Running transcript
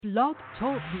Blog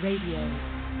Talk Radio.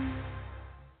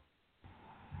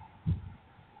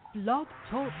 Blog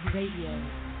Talk Radio.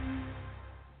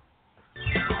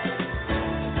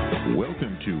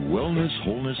 Welcome to Wellness,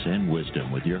 Wholeness, and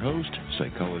Wisdom with your host,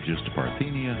 Psychologist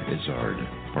Parthenia Izzard.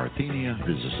 Parthenia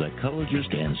is a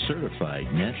psychologist and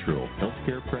certified natural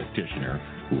healthcare practitioner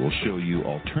who will show you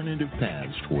alternative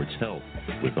paths towards health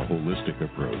with a holistic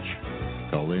approach.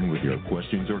 Call in with your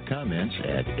questions or comments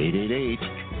at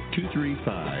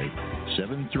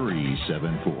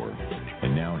 888-235-7374.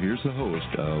 And now here's the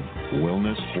host of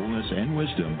Wellness, Wholeness, and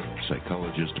Wisdom,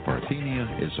 Psychologist Parthenia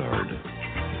Izzard.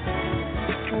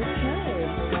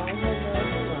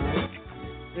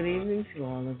 Good evening to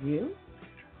all of you.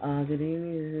 Good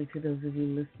evening to those of you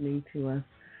listening to us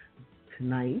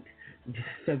tonight,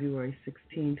 February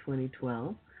 16,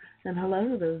 2012. And hello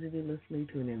to those of you listening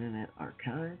to an internet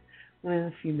archive when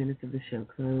a few minutes of the show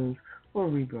close or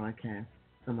rebroadcast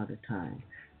some other time.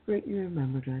 Greatly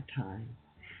remembered our time.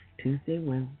 Tuesday,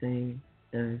 Wednesday,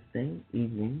 Thursday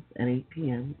evenings at 8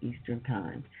 p.m. Eastern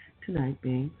Time. Tonight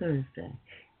being Thursday,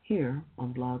 here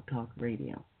on Blog Talk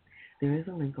Radio. There is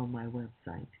a link on my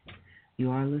website.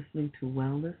 You are listening to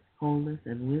Wellness, Wholeness,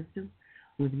 and Wisdom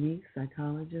with me,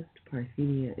 Psychologist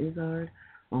Parthenia Izzard,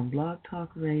 on Blog Talk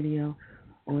Radio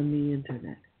on the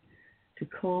Internet. To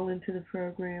call into the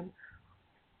program,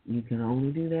 you can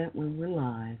only do that when we're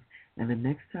live, and the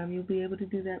next time you'll be able to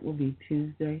do that will be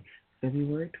Tuesday,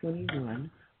 February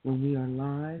 21, when we are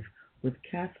live with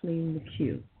Kathleen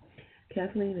McHugh.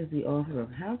 Kathleen is the author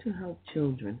of How to Help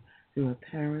Children Through a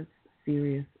Parent's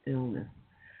Serious Illness.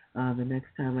 The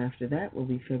next time after that will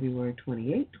be February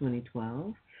 28,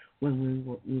 2012, when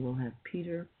we will have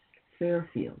Peter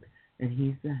Fairfield, and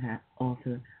he's the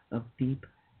author of Deep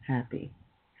Happy.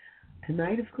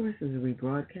 Tonight, of course, is a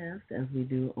rebroadcast, as we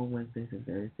do on Wednesdays and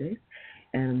Thursdays,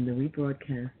 and the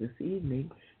rebroadcast this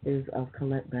evening is of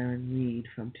Colette Baron-Reid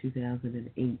from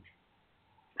 2008.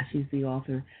 She's the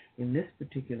author, in this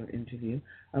particular interview,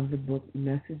 of the book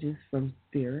Messages from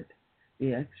Spirit,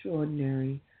 The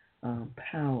Extraordinary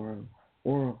Power of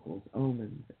Oracles,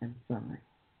 Omens, and Signs.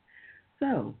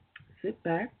 So, sit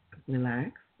back,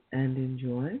 relax, and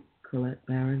enjoy Colette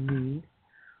Baron-Reid,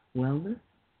 Wellness,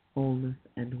 Wholeness,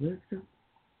 and Wisdom.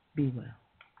 Be well.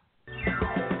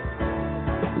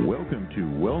 Welcome to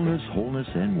Wellness, Wholeness,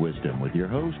 and Wisdom with your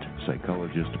host,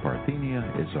 Psychologist Parthenia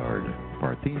Izzard.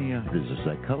 Parthenia is a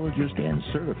psychologist and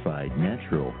certified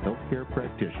natural healthcare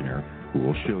practitioner who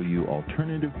will show you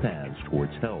alternative paths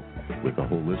towards health with a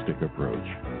holistic approach.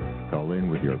 Call in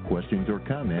with your questions or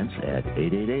comments at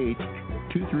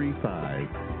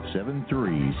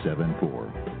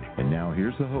 888-235-7374. And now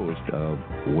here's the host of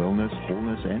Wellness,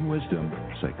 Wholeness, and Wisdom,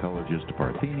 Psychologist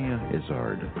Parthenia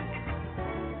Izzard.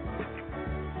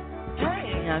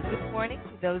 Good morning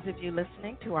to those of you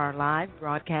listening to our live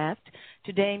broadcast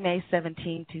today, May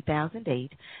 17,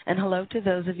 2008, and hello to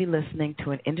those of you listening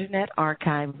to an internet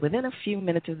archive within a few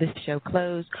minutes of this show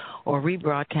close or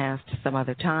rebroadcast some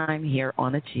other time here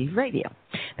on Achieve Radio.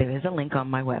 There is a link on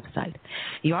my website.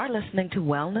 You are listening to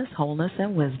Wellness, Wholeness,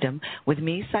 and Wisdom with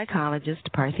me,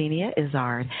 Psychologist Parthenia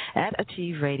Izzard, at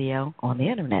Achieve Radio on the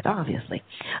internet, obviously.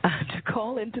 To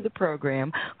call into the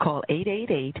program, call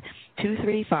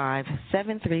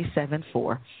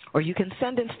 888-235-7374, or you can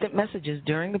send instant messages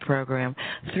during the program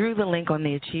through the link on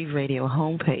the Achieve Radio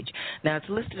homepage. Now, it's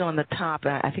listed on the top.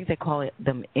 I think they call it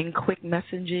them in quick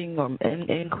messaging or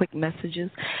in quick messages,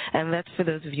 and that's for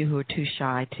those of you who are too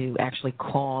shy to actually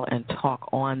call and talk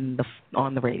on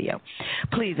the radio.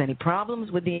 Please, any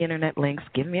problems with the internet links,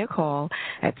 give me a call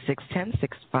at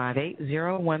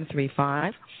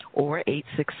 610-658-0135 or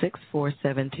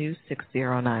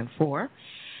 866-472-6094.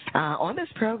 On this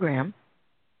program,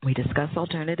 we discuss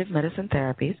alternative medicine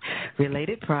therapies,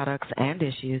 related products, and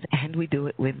issues, and we do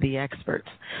it with the experts.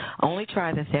 Only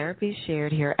try the therapies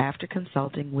shared here after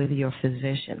consulting with your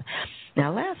physician.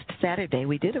 Now, last Saturday,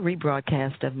 we did a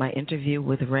rebroadcast of my interview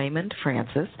with Raymond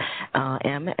Francis,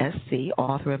 MSc,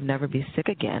 author of Never Be Sick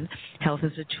Again, Health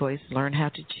is a Choice, Learn How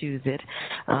to Choose It.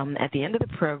 At the end of the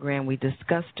program, we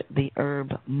discussed the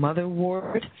herb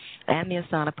motherwort and the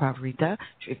asana pavrita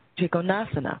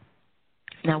trikonasana.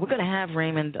 Now, we're going to have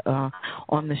Raymond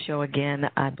on the show again,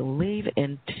 I believe,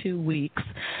 in 2 weeks.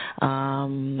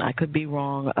 I could be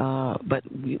wrong, but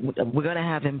we're going to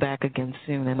have him back again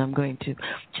soon, and I'm going to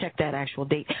check that actual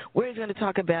date, where he's going to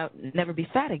talk about Never Be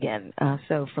Fat Again,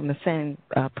 so from the same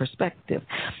perspective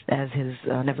as his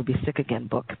Never Be Sick Again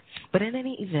book. But in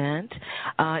any event,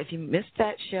 if you missed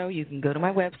that show, you can go to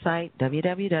my website,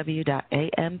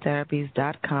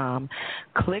 www.amtherapies.com,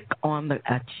 click on the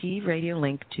Achieve Radio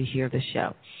link to hear the show.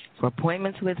 For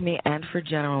appointments with me and for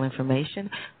general information,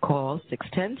 call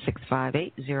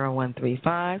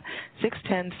 610-658-0135,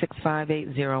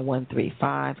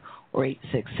 610-658-0135, or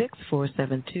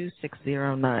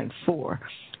 866-472-6094.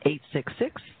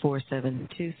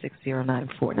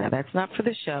 866-472-6094. Now, that's not for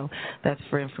the show. That's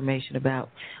for information about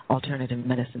alternative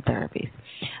medicine therapies.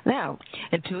 Now,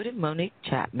 Intuitive Monique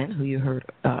Chapman, who you heard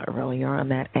earlier on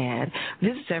that ad,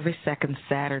 visits every second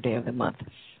Saturday of the month.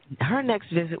 Her next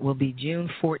visit will be June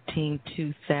 14,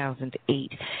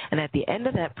 2008. And at the end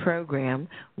of that program,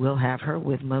 we'll have her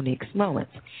with Monique's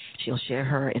Moments. She'll share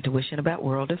her intuition about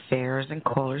world affairs and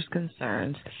callers'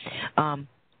 concerns.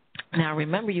 Now,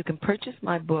 remember, you can purchase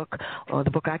my book, or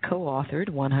the book I co-authored,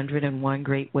 101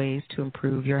 Great Ways to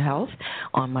Improve Your Health,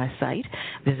 on my site.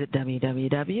 Visit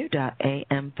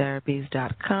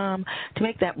www.amtherapies.com to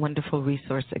make that wonderful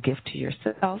resource a gift to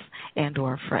yourself and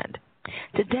or a friend.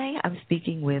 Today I'm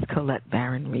speaking with Colette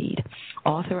Baron-Reid,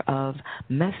 author of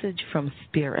Message from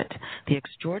Spirit, The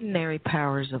Extraordinary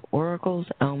Powers of Oracles,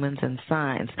 Omens, and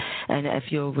Signs. And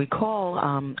if you'll recall,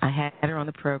 I had her on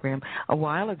the program a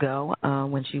while ago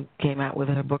when she came out with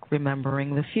her book,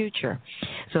 Remembering the Future.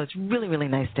 So it's really, really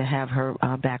nice to have her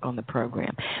back on the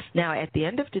program. Now, at the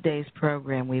end of today's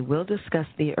program, we will discuss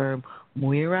the herb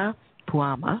Muira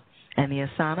Puama and the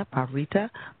asana Parita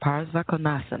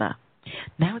Parsvakonasana.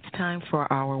 Now it's time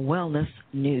for our wellness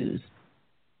news.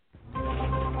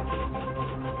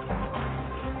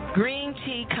 Green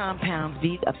tea compounds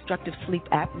beat obstructive sleep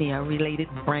apnea-related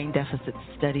brain deficits,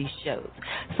 study shows.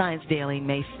 Science Daily,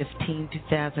 May 15,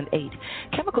 2008.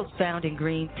 Chemicals found in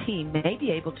green tea may be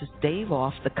able to stave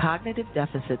off the cognitive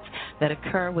deficits that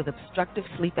occur with obstructive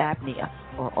sleep apnea,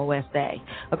 or OSA,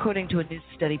 according to a new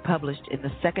study published in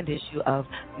the second issue of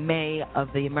May of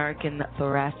the American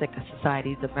Thoracic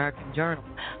Society's American Journal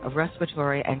of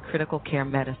Respiratory and Critical Care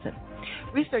Medicine.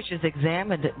 Researchers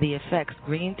examined the effects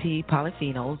green tea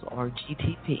polyphenols, or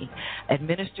GTP,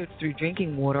 administered through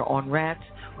drinking water on rats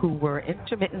who were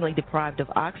intermittently deprived of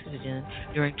oxygen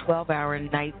during 12-hour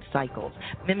night cycles,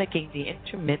 mimicking the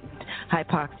intermittent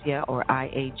hypoxia, or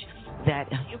IH, that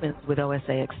humans with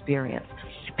OSA experience.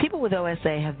 People with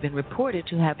OSA have been reported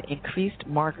to have increased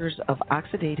markers of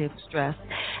oxidative stress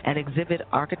and exhibit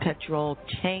architectural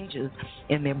changes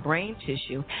in their brain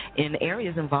tissue in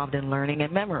areas involved in learning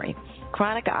and memory.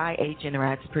 Chronic IH in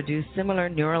rats produce similar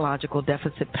neurological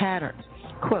deficit patterns.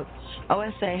 Quote,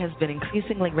 OSA has been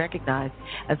increasingly recognized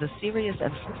as a serious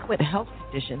and frequent health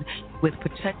condition with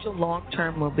potential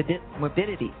long-term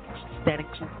morbidity that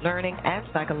include learning and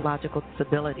psychological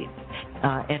disabilities.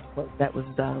 End quote. That was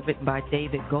written by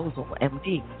David Gozel,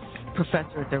 MD,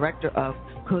 professor and director of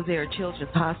Kosser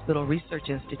Children's Hospital Research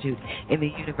Institute in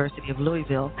the University of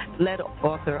Louisville, the lead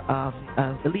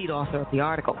author of the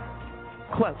article.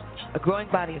 Quote, a growing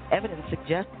body of evidence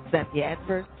suggests that the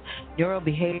adverse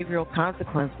neurobehavioral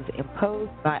consequences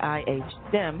imposed by IH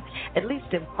stem, at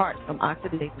least in part, from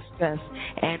oxidative stress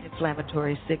and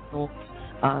inflammatory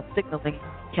signaling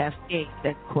cascades,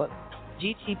 end quote.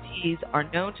 GTPs are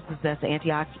known to possess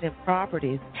antioxidant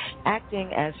properties,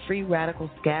 acting as free radical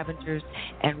scavengers,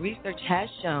 and research has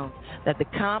shown that the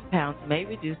compounds may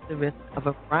reduce the risk of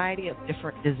a variety of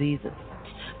different diseases.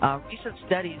 Recent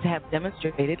studies have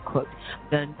demonstrated, quote,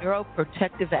 the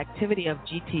neuroprotective activity of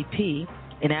GTP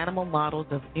in animal models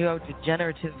of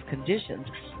neurodegenerative conditions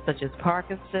such as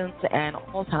Parkinson's and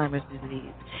Alzheimer's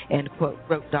disease, end quote,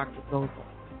 wrote Dr. Gozel.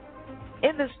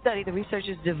 In this study, the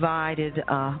researchers divided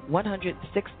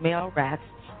 106 male rats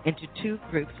into two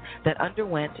groups that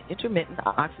underwent intermittent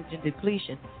oxygen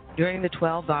depletion during the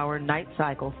 12-hour night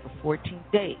cycle for 14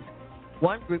 days.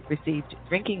 One group received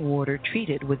drinking water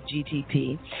treated with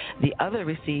GTP. The other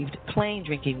received plain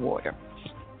drinking water.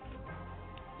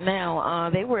 Now,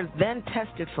 they were then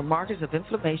tested for markers of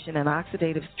inflammation and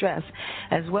oxidative stress,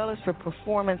 as well as for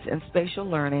performance in spatial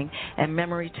learning and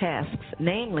memory tasks,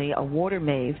 namely a water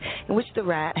maze in which the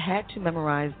rat had to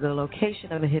memorize the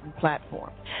location of a hidden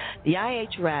platform. The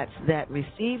IH rats that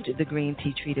received the green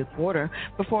tea-treated water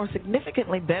performed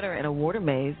significantly better in a water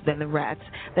maze than the rats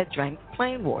that drank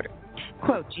plain water.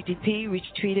 Quote,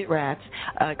 GTP-treated rats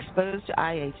exposed to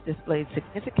IH displayed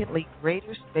significantly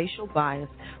greater spatial bias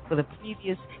for the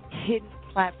previous hidden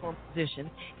platform position,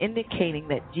 indicating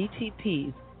that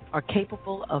GTPs are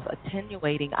capable of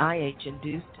attenuating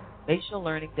IH-induced spatial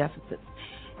learning deficits,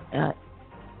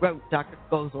 wrote Dr.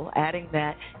 Gozel, adding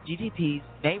that GTPs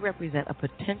may represent a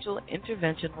potential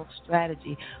interventional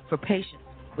strategy for patients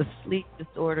with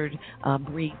sleep-disordered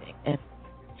breathing.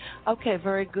 Okay,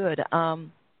 very good.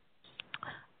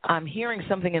 I'm hearing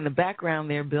something in the background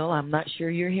there, Bill. I'm not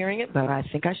sure you're hearing it, but I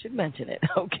think I should mention it.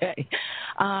 Okay.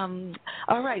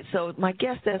 All right, so my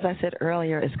guest, as I said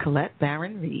earlier, is Colette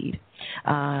Baron-Reid.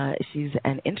 She's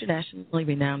an internationally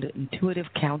renowned intuitive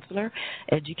counselor,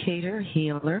 educator,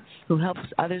 healer who helps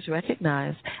others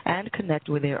recognize and connect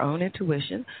with their own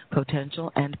intuition,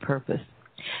 potential, and purpose.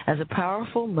 As a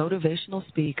powerful motivational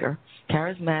speaker,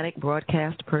 charismatic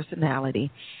broadcast personality,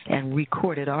 and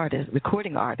recording artist,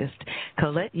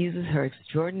 Colette uses her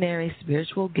extraordinary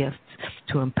spiritual gifts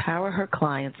to empower her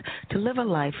clients to live a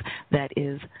life that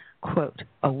is, quote,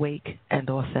 awake and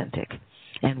authentic.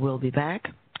 And we'll be back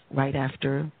right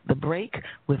after the break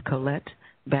with Colette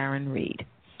Baron-Reid.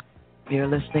 You're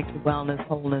listening to Wellness,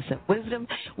 Wholeness, and Wisdom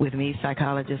with me,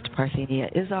 Psychologist Parthenia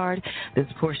Izzard.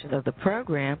 This portion of the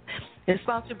program is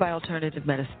sponsored by Alternative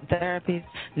Medicine Therapies,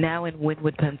 now in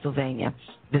Wynwood, Pennsylvania.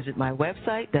 Visit my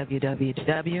website,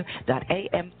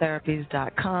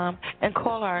 www.amtherapies.com, and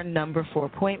call our number for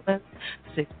appointments,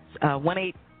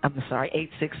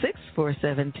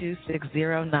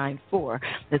 866-472-6094.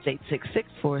 That's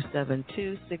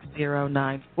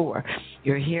 866-472-6094.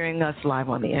 You're hearing us live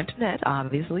on the Internet.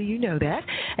 Obviously, you know that.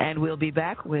 And we'll be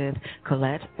back with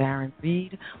Colette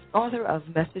Baron-Reid, author of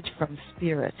Message from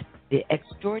Spirit, The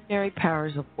Extraordinary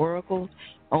Powers of Oracles,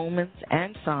 Omens,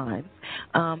 and Signs.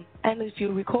 And if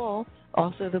you recall,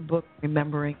 also the book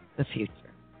Remembering the Future.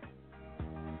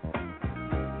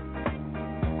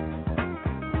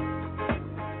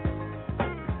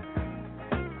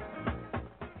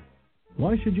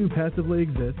 Why should you passively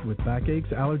exist with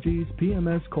backaches, allergies,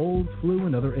 PMS, colds, flu,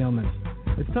 and other ailments?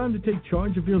 It's time to take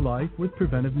charge of your life with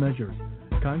preventive measures.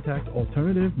 Contact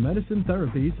Alternative Medicine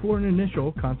Therapies for an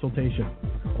initial consultation.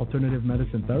 Alternative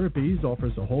Medicine Therapies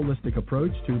offers a holistic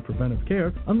approach to preventive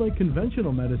care, unlike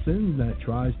conventional medicine that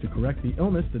tries to correct the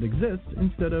illness that exists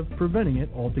instead of preventing it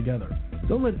altogether.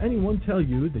 Don't let anyone tell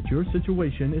you that your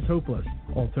situation is hopeless.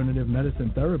 Alternative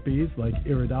medicine therapies like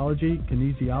iridology,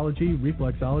 kinesiology,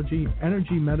 reflexology,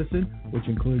 energy medicine, which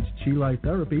includes Chi Life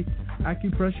therapy,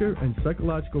 acupressure, and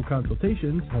psychological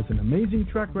consultations, has an amazing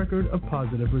track record of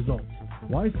positive results.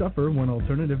 Why suffer when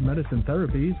Alternative Medicine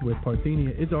Therapies with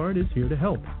Parthenia Izzard is here to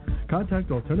help?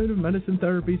 Contact Alternative Medicine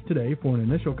Therapies today for an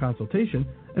initial consultation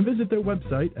and visit their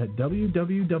website at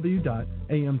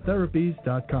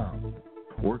www.amtherapies.com.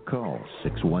 Or call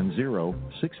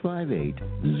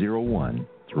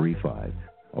 610-658-0135.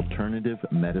 Alternative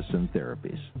Medicine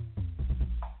Therapies.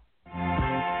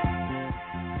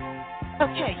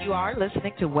 Okay, you are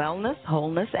listening to Wellness,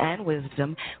 Wholeness, and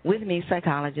Wisdom with me,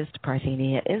 Psychologist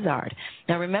Parthenia Izzard.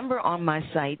 Now, remember, on my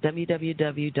site,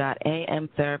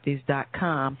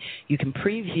 www.amtherapies.com, you can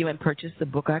preview and purchase the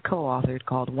book I co-authored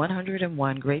called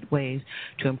 101 Great Ways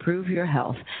to Improve Your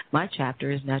Health. My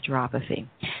chapter is Naturopathy.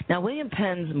 Now, William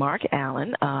Penn's Mark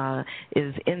Allen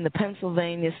is in the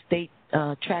Pennsylvania State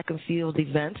track and field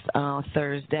events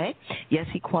Thursday. Yes,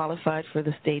 he qualified for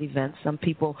the state events. Some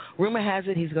people, rumor has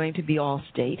it, he's going to be all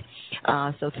state.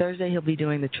 So Thursday he'll be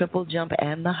doing the triple jump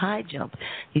and the high jump.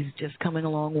 He's just coming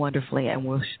along wonderfully, and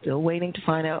we're still waiting to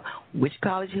find out which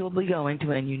college he'll be going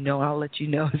to, and I'll let you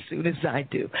know as soon as I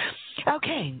do.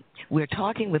 Okay, we're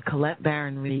talking with Colette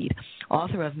Baron-Reid,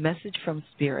 author of Message from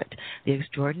Spirit, The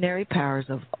Extraordinary Powers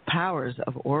of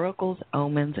Oracles,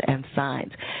 Omens, and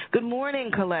Signs. Good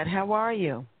morning, Colette. How are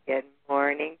you? Good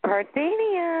morning,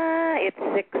 Parthenia. It's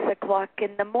 6 o'clock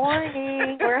in the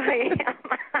morning where I am.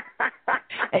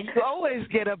 And you always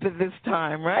get up at this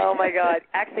time, right? Oh, my God.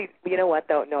 Actually, you know what,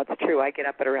 though? No, it's true. I get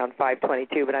up at around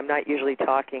 5:22, but I'm not usually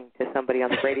talking to somebody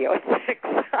on the radio at 6.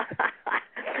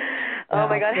 Oh,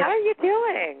 my God. How are you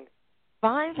doing?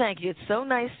 Fine, thank you. It's so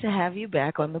nice to have you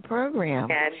back on the program.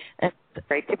 And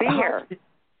great to be here.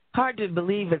 Hard to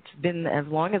believe it's been as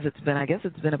long as it's been. I guess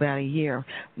it's been about a year,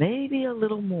 maybe a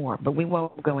little more, but we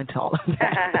won't go into all of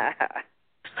that.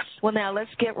 Well, now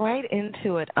let's get right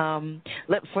into it.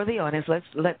 For the audience, let's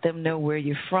let them know where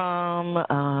you're from,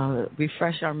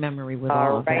 refresh our memory with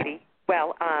all of that. All righty.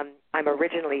 Well, I'm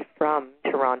originally from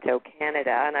Toronto,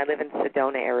 Canada, and I live in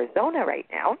Sedona, Arizona right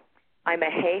now. I'm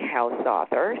a Hay House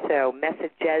author, so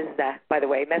Messages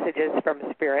from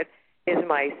Spirit is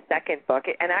my second book,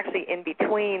 and actually in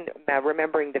between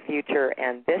Remembering the Future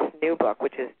and this new book,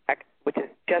 which has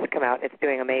just come out. It's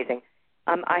doing amazing.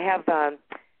 I have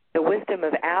the Wisdom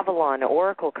of Avalon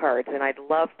Oracle cards, and I'd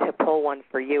love to pull one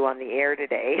for you on the air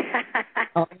today.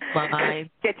 Oh, my.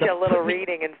 Get you a little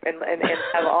reading and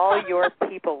have all your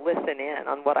people listen in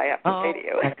on what I have to say to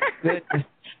you. Goodness.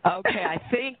 Okay, I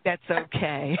think that's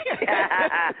okay.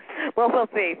 Well, we'll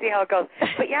see how it goes.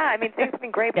 But yeah, I mean, things have been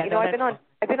great. But I've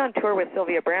been on tour with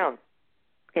Sylvia Brown,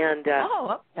 and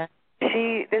okay.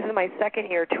 This is my second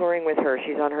year touring with her.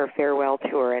 She's on her farewell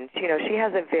tour, and she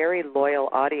has a very loyal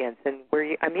audience. And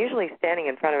I'm usually standing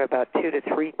in front of about 2,000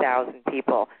 to 3,000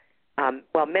 people.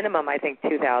 Well, minimum I think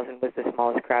 2,000 was the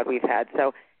smallest crowd we've had.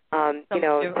 So,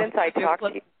 since I talked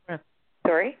to you,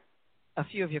 sorry, a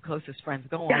few of your closest friends.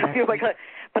 Go on. Yeah, a few of my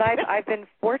but I've been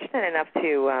fortunate enough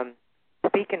to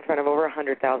speak in front of over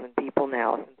 100,000 people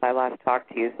now since I last talked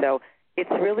to you. So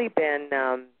it's really been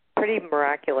pretty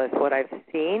miraculous what I've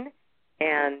seen.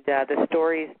 And the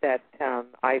stories that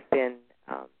I've been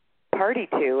party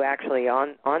to actually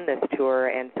on this tour,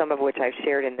 and some of which I've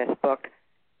shared in this book.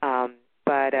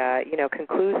 But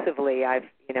conclusively, I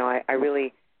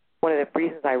really, one of the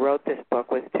reasons I wrote this book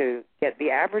was to get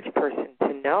the average person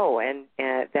to know, and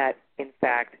that in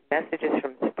fact messages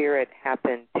from Spirit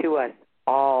happen to us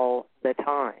all the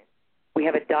time. We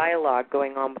have a dialogue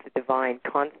going on with the divine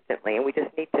constantly, and we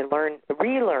just need to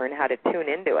relearn how to tune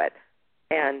into it.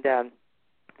 And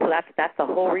so that's the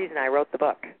whole reason I wrote the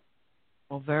book.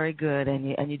 Well, very good,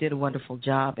 and you did a wonderful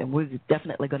job, and we're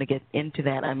definitely going to get into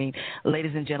that. I mean,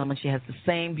 ladies and gentlemen, she has the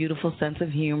same beautiful sense of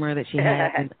humor that she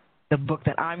has in the book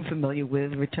that I'm familiar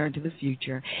with, Return to the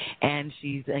Future, and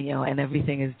she's, and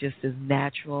everything is just as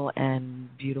natural and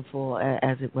beautiful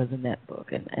as it was in that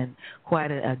book, and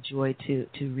quite a joy to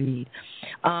read.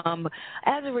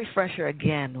 As a refresher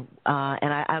again,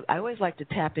 and I always like to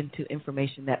tap into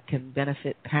information that can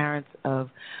benefit parents of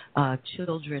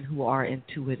children who are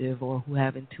intuitive or who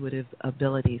have intuitive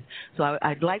abilities. So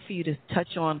I'd like for you to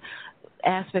touch on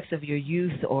aspects of your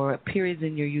youth or periods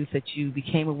in your youth that you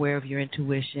became aware of your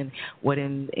intuition, what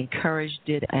encouraged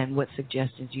it, and what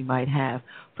suggestions you might have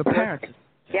for parents.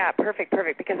 Yeah, perfect.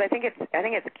 Because I think it's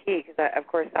key. Because of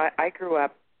course I grew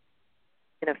up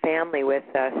in a family with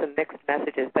some mixed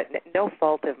messages, but no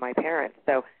fault of my parents.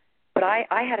 So, but I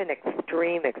had an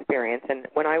extreme experience, and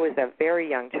when I was a very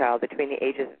young child, between the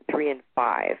ages of 3 and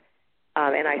 5,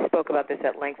 and I spoke about this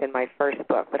at length in my first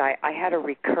book. But I had a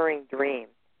recurring dream.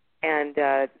 And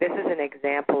this is an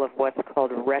example of what's called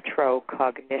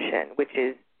retrocognition, which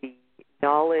is the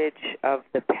knowledge of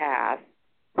the past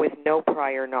with no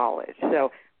prior knowledge.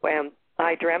 So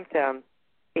I dreamt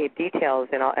details,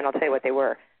 and I'll tell you what they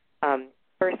were.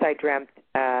 First, I dreamt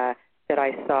that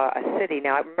I saw a city.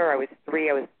 Now, I remember I was 3.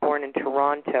 I was born in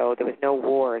Toronto. There was no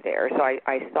war there. So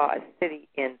I saw a city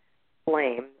in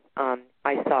flames.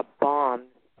 I saw bombs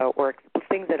or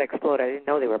things that exploded. I didn't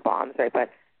know they were bombs, right? But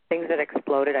things that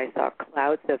exploded. I saw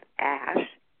clouds of ash,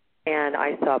 and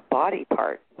I saw body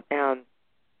parts. And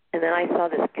then I saw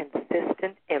this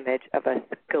consistent image of a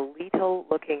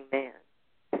skeletal-looking man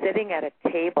sitting at a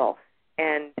table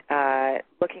and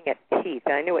looking at teeth.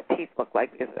 And I knew what teeth looked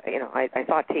like because, I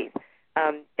saw teeth.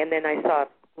 And then I saw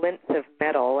glints of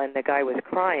metal, and the guy was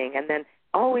crying. And then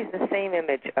always the same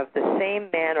image of the same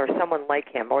man or someone like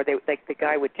him, or the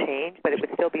guy would change, but it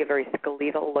would still be a very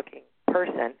skeletal-looking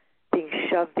person being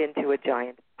shoved into a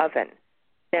giant oven.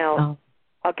 Now,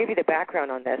 I'll give you the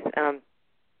background on this. Of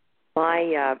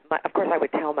course, I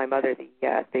would tell my mother the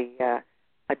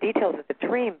details of the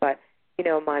dream, but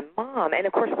my mom, and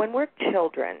of course, when we're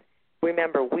children,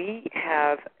 remember we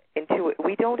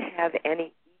don't have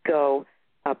any ego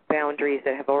boundaries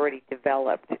that have already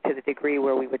developed to the degree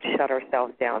where we would shut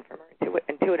ourselves down from our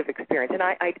intuitive experience. And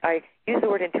I use the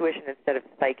word intuition instead of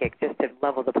psychic just to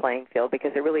level the playing field,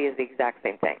 because it really is the exact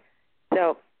same thing.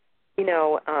 So,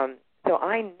 so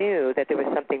I knew that there was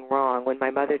something wrong when my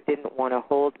mother didn't want to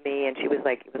hold me, and it was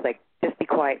like, just be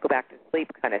quiet, go back to sleep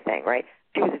kind of thing, right?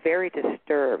 She was very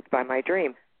disturbed by my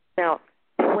dream. Now,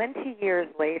 20 years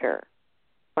later,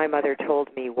 my mother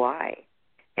told me why.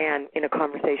 And in a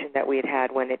conversation that we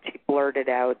had when she blurted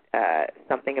out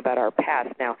something about our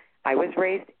past. Now, I was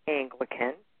raised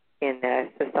Anglican in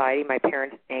society. My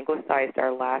parents anglicized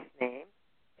our last name.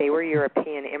 They were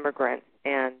European immigrants,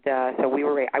 and so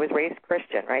I was raised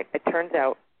Christian, right? It turns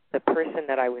out the person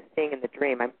that I was seeing in the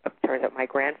dream, turns out my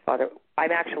grandfather,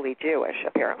 I'm actually Jewish,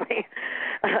 apparently,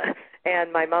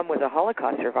 and my mom was a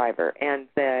Holocaust survivor, and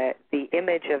the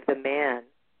image of the man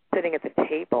sitting at the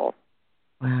table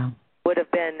would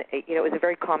have been, it was a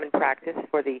very common practice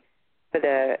for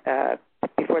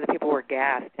before the people were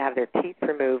gassed to have their teeth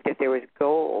removed if there was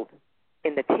gold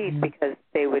in the teeth, because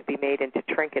they would be made into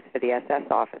trinkets for the SS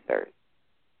officers.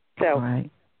 So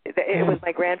it was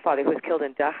my grandfather who was killed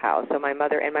in Dachau. So my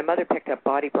mother picked up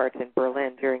body parts in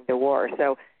Berlin during the war.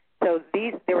 So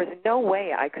there was no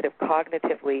way I could have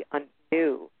cognitively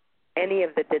undo any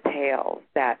of the details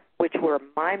which were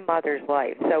my mother's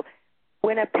life. So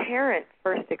when a parent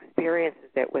first experiences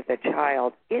it with a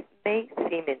child, it may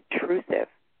seem intrusive,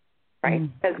 right?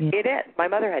 Because it is. My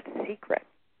mother had secrets,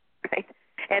 right?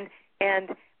 And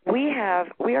we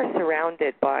are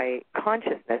surrounded by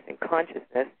consciousness, and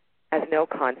consciousness has no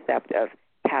concept of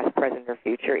past, present, or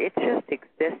future. It just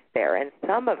exists there, and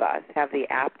some of us have the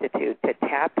aptitude to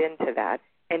tap into that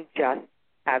and just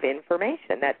have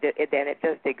information that then it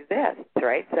just exists,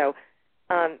 right? So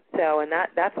and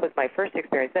that was my first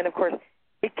experience. Then, of course,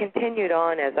 it continued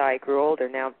on as I grew older.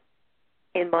 Now,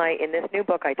 in this new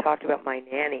book, I talked about my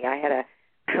nanny.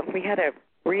 We had a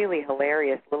really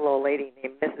hilarious little old lady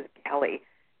named Mrs. Kelly,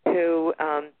 who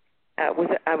I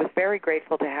was very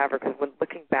grateful to have her, because when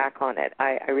looking back on it,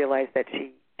 I realized that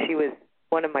she was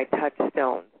one of my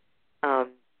touchstones.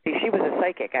 She was a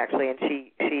psychic, actually, and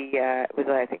she was,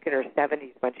 I think, in her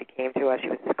 70s when she came to us. She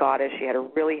was Scottish. She had a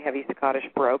really heavy Scottish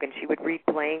brogue, and she would read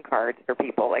playing cards for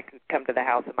people, like, who'd come to the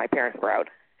house, and my parents were out.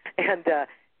 And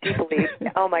she believed,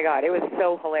 oh, my God, it was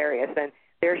so hilarious. And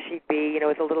there she'd be,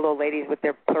 with the little old ladies with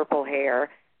their purple hair,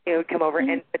 would come over.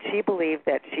 But she believed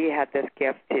that she had this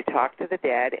gift to talk to the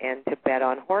dead and to bet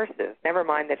on horses. Never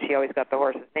mind that she always got the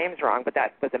horses' names wrong, but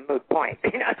that was a moot point.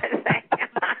 You know what I'm saying?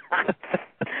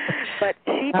 But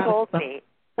she told me,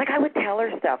 like, I would tell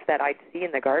her stuff that I'd see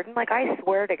in the garden. Like, I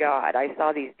swear to God, I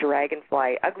saw these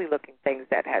dragonfly, ugly-looking things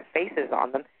that had faces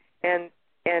on them, and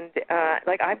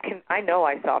like, I know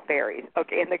I saw fairies,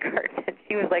 okay, in the garden. And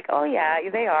she was like, oh yeah,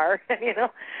 they are,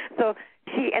 So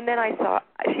then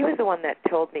she was the one that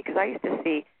told me, because I used to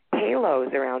see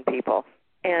halos around people.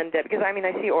 And because, I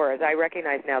see auras. I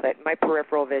recognize now that my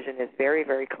peripheral vision is very,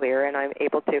 very clear, and I'm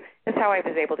able to, that's how I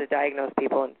was able to diagnose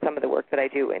people, and some of the work that I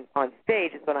do on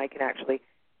stage is when I can actually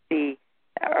see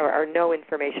or know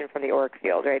information from the auric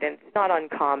field, right? And it's not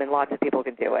uncommon. Lots of people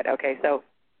can do it, okay? So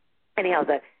anyhow,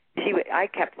 I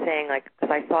kept saying, like, because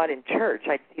I saw it in church,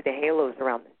 I'd see the halos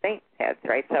around the saints' heads,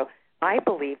 right? So I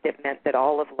believed it meant that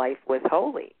all of life was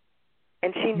holy.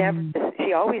 And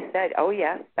she always said, oh,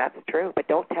 yes, that's true, but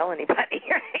don't tell anybody,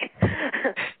 right?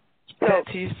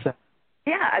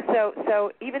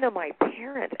 So even though my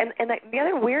parents, and the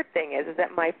other weird thing is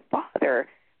that my father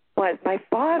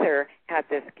had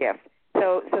this gift.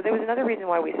 So there was another reason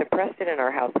why we suppressed it in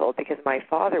our household, because my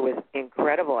father was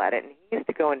incredible at it, and he used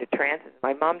to go into trances.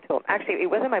 My mom told him, actually, it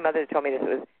wasn't my mother that told me this,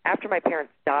 it was after my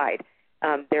parents died.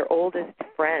 Their oldest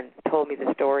friends told me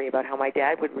the story about how my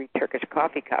dad would read Turkish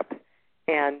coffee cups,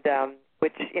 and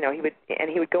which,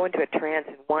 he would go into a trance.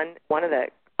 And one of the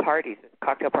parties, this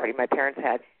cocktail party my parents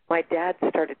had, my dad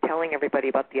started telling everybody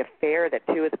about the affair that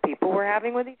two of the people were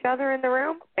having with each other in the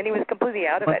room, and he was completely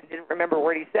out of it and didn't remember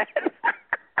what he said.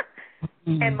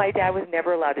 And my dad was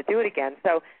never allowed to do it again.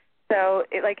 So there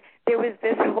was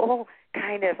this whole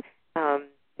kind of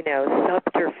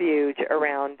subterfuge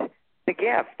around the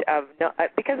gift of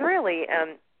because really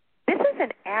this is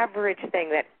an average thing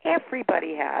that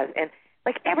everybody has, and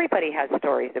like everybody has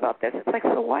stories about this. It's like,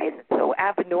 so why is it so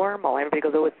abnormal? Everybody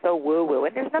goes, oh, it's so woo-woo,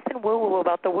 and there's nothing woo-woo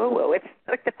about the woo-woo. It's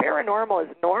like the paranormal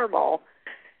is normal.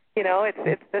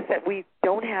 It's just that we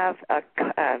don't have a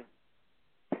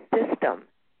system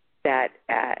that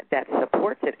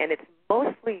supports it, and it's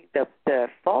mostly the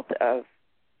fault of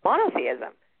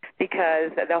monotheism,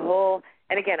 because the whole,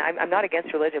 and again, I'm not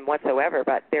against religion whatsoever,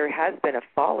 but there has been a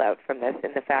fallout from this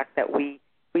in the fact that we've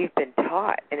been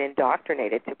taught and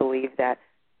indoctrinated to believe that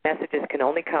messages can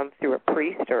only come through a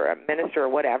priest or a minister or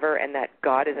whatever, and that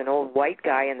God is an old white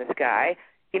guy in the sky.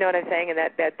 You know what I'm saying? And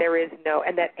that there is no,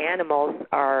 and that animals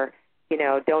are,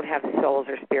 don't have souls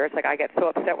or spirits. Like, I get so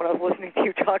upset when I was listening to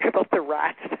you talk about the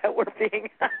rats that were being,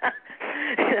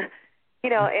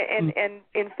 and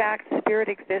in fact, spirit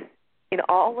exists in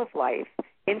all of life.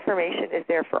 Information is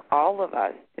there for all of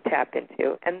us to tap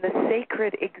into, and the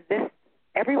sacred exists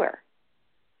everywhere.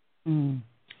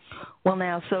 Well,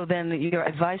 now, so then your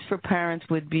advice for parents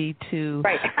would be to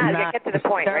not get to the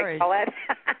point, right, Paulette?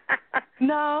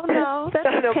 No, that's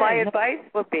okay. So my advice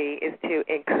would be is to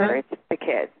encourage the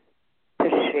kids to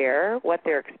share what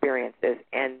their experience is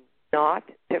and not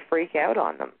to freak out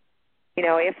on them.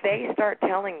 If they start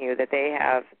telling you that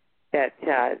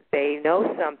they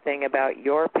know something about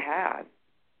your past,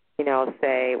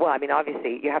 say, well,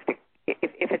 obviously you have to,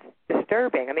 if it's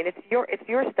disturbing, it's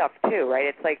your stuff too, right?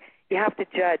 It's like you have to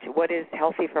judge what is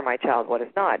healthy for my child, what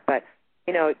is not. But,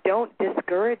 don't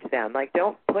discourage them. Like,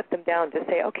 don't put them down. Just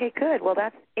say, okay, good. Well,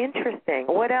 that's interesting.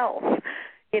 What else?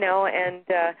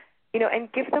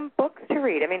 And give them books to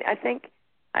read. I think,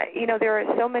 there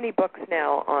are so many books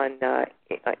now on,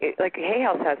 like Hay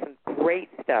House has some great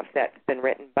stuff that's been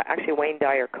written, but actually Wayne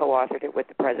Dyer co-authored it with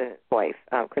the president's wife,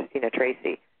 Christina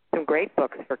Tracy. Some great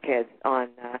books for kids on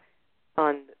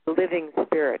living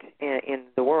spirit in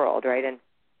the world, right? And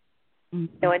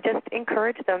and just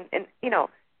encourage them. And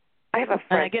I have a friend.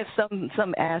 And I guess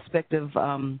some aspect of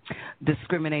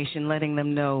discrimination, letting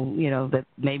them know, that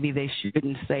maybe they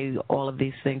shouldn't say all of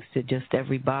these things to just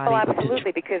everybody. Oh,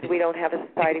 absolutely, because we don't have a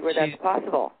society where that's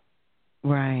possible.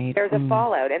 Right. There's a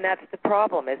fallout, and that's the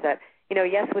problem, is that,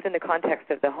 yes, within the context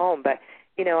of the home, but,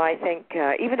 I think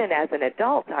even as an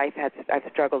adult, I've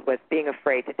struggled with being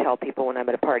afraid to tell people when I'm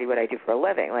at a party what I do for a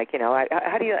living. Like,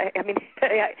 how do you,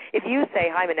 if you say,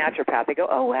 I'm a naturopath, they go,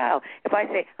 oh, wow. If I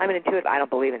say, I'm an intuitive, I don't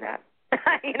believe in that.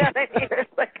 You know what I mean?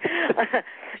 It's like,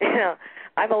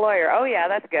 I'm a lawyer. Oh, yeah,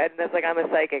 that's good. And it's like, I'm a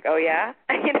psychic. Oh, yeah?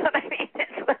 You know what I mean?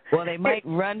 Well, they might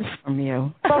run from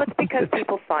you. Well, it's because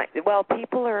people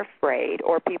are afraid,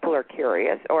 or people are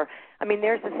curious, or,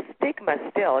 there's a stigma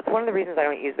still. It's one of the reasons I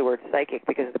don't use the word psychic,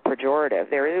 because of the pejorative.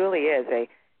 There really is the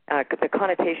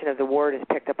connotation of the word has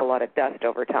picked up a lot of dust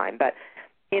over time. But,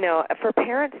 for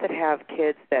parents that have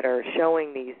kids that are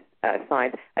showing these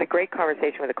signs, I had a great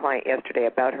conversation with a client yesterday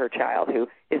about her child who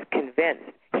is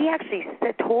convinced. He actually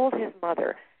told his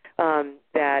mother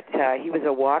that he was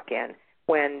a walk-in,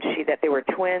 that they were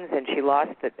twins and she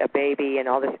lost a baby and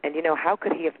all this. And, how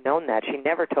could he have known that? She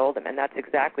never told him, and that's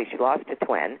exactly, she lost a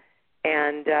twin.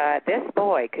 And this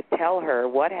boy could tell her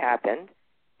what happened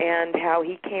and how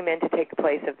he came in to take the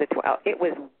place of the twin. It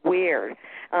was weird.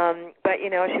 But, she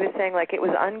was saying, like, it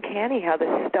was uncanny how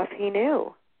this stuff he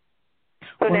knew.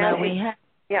 So well, now we have...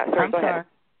 Yeah, sorry, I'm go sorry. ahead.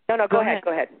 No, go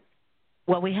ahead.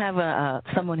 Well, we have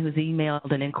someone who's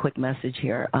emailed an quick message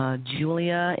here.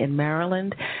 Julia in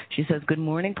Maryland. She says, good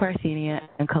morning, Parthenia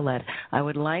and Colette. I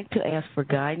would like to ask for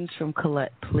guidance from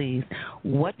Colette, please.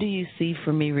 What do you see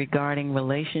for me regarding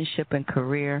relationship and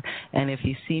career? And if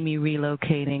you see me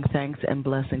relocating, thanks and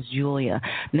blessings, Julia.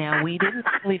 Now, we didn't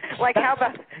really... Like, how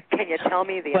about, can you tell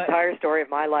me the entire story of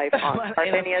my life on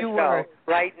Parthenia's show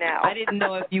right now? I didn't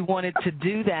know if you wanted to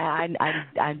do that.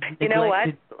 I you know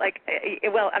what?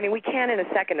 We can in a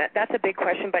second. That's a big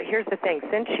question, but here's the thing.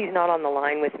 Since she's not on the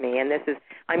line with me, and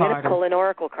I'm going to pull an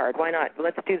oracle card. Why not?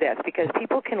 Let's do this, because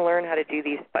people can learn how to do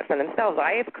these for themselves.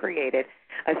 I have created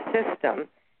a system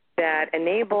that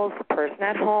enables the person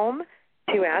at home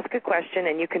to ask a question,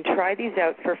 and you can try these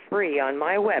out for free on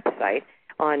my website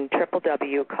on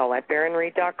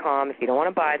www.ColetteBaron-Reid.com. If you don't want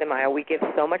to buy them, we give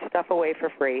so much stuff away for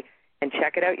free. And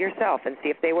check it out yourself and see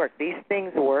if they work. These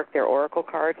things work. They're oracle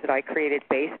cards that I created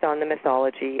based on the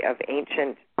mythology of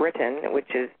ancient Britain,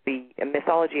 which is the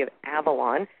mythology of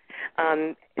Avalon.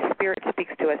 Spirit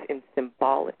speaks to us in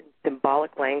symbolic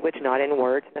language, not in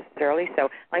words necessarily. So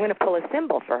I'm going to pull a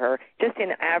symbol for her, just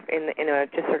in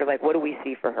just sort of like, what do we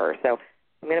see for her? So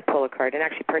I'm going to pull a card. And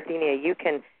actually, Parthenia, you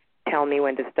can tell me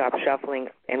when to stop shuffling,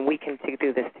 and we can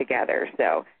do this together.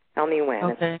 So tell me when.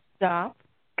 Okay, stop.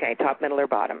 Okay, top, middle, or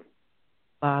bottom?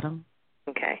 Bottom.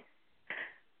 Okay,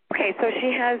 so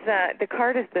she has, the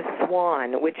card is the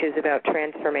Swan, which is about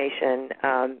transformation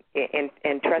and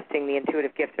trusting the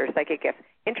intuitive gifts or psychic gifts.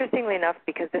 Interestingly enough,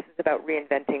 because this is about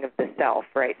reinventing of the self,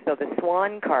 right? So the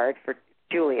Swan card for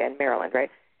Julia in Maryland,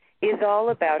 right, is all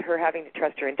about her having to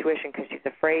trust her intuition because she's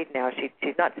afraid now.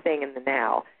 She's not staying in the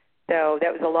now. So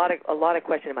that was a lot of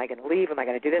question. Am I going to leave? Am I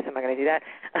going to do this? Am I going to do that?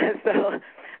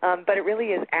 But it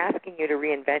really is asking you to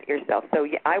reinvent yourself. So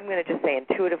I'm going to just say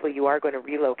intuitively you are going to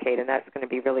relocate, and that's going to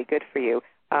be really good for you.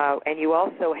 And you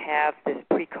also have this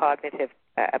precognitive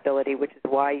ability, which is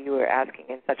why you are asking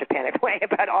in such a panicked way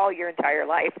about all your entire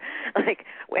life. Like,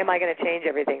 am I going to change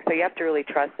everything? So you have to really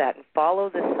trust that and follow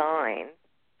the signs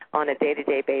on a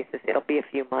day-to-day basis. It'll be a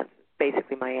few months.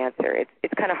 Basically my answer.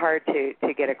 It's kind of hard to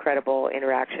get a credible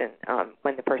interaction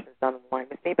when the person's on the line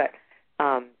with me, but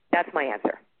that's my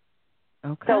answer.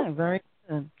 Okay, so, very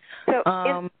good. So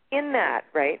in that,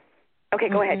 right? Okay,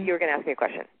 go ahead. You were going to ask me a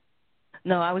question.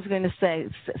 No, I was going to say,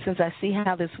 since I see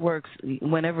how this works,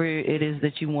 whenever it is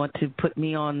that you want to put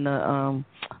me on the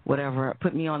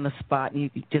put me on the spot,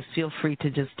 you just feel free to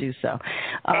just do so.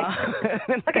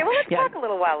 Okay, well, let's talk a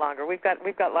little while longer. We've got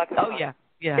lots of time. Oh,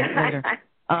 yeah, later.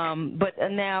 But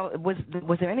now, was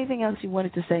there anything else you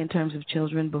wanted to say in terms of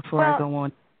children before I go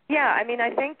on? Yeah, I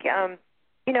think, I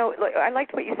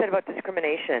liked what you said about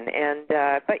discrimination,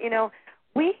 but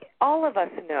we, all of us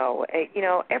know,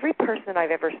 every person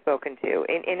I've ever spoken to,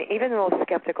 and even the most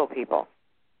skeptical people,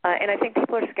 and I think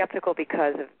people are skeptical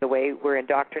because of the way we're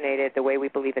indoctrinated, the way we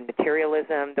believe in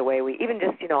materialism, the way we, even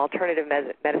just, alternative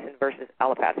medicine versus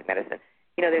allopathic medicine.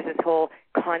 There's this whole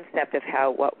concept of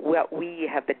what we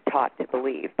have been taught to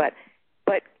believe. But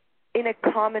in a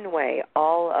common way,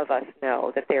 all of us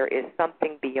know that there is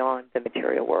something beyond the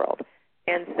material world.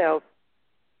 And so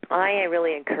I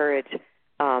really encourage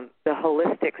the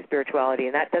holistic spirituality,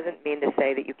 and that doesn't mean to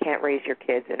say that you can't raise your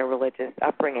kids in a religious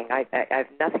upbringing. I have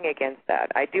nothing against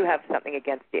that. I do have something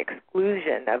against the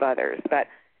exclusion of others, but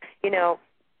to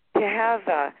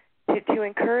have to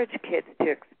encourage kids to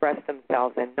express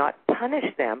themselves and not punish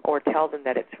them or tell them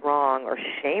that it's wrong or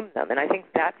shame them. And I think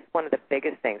that's one of the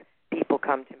biggest things. People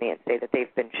come to me and say that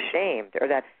they've been shamed, or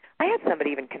that I had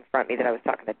somebody even confront me that I was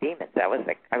talking to demons. That was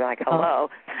like, I was like, hello,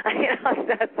 so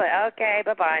it's like, okay,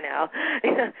 bye now.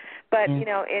 But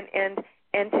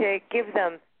and to give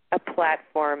them a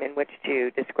platform in which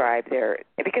to describe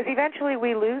because eventually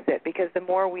we lose it, because the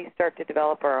more we start to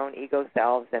develop our own ego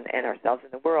selves and ourselves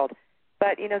in the world.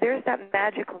 But, there's that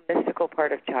magical, mystical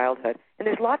part of childhood. And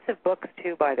there's lots of books,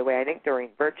 too, by the way. I think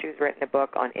Doreen Virtue's written a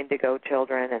book on indigo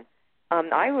children.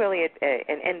 And I really,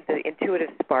 and The Intuitive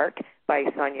Spark by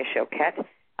Sonia Choquette.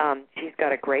 She's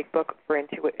got a great book for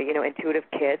intuitive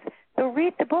kids. So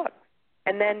read the book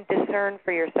and then discern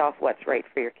for yourself what's right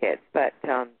for your kids. But,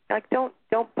 don't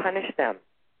punish them.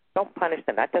 Don't punish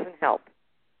them. That doesn't help.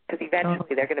 Because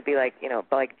eventually they're going to be like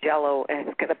Jell-O, and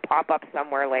it's going to pop up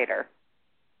somewhere later.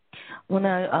 Well,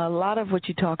 now, a lot of what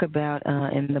you talk about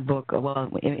in the book,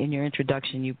 in your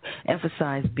introduction, you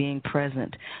emphasize being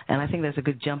present. And I think that's a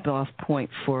good jump-off point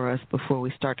for us before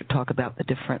we start to talk about the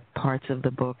different parts of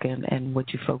the book and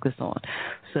what you focus on.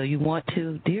 So you want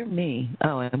to, dear me,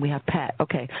 and we have Pat.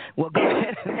 Okay, well, go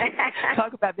ahead and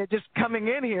talk about that just coming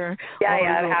in here. Yeah,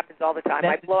 it happens all the time.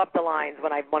 I blow up the lines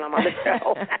when I'm on the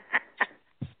show.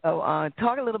 So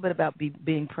talk a little bit about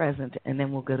being present, and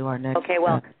then we'll go to our next. Okay,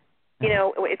 well.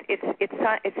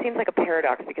 It seems like a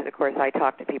paradox because, of course, I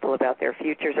talk to people about their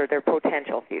futures or their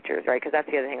potential futures, right? Because that's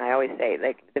the other thing I always say.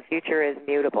 Like, the future is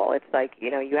mutable. It's like,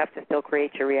 you have to still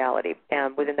create your reality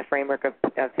within the framework of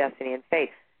destiny and fate.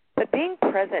 But being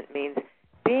present means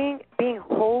being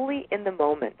wholly in the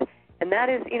moment. And that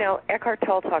is, Eckhart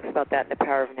Tolle talks about that in The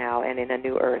Power of Now and in A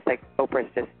New Earth. Like,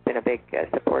 Oprah's just been a big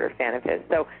supporter fan of his.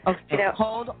 So,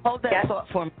 hold that thought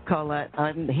for me, Colette.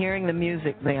 I'm hearing the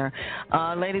music there.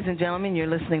 Ladies and gentlemen, you're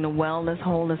listening to Wellness,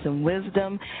 Wholeness, and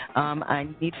Wisdom. I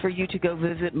need for you to go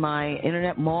visit my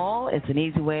internet mall. It's an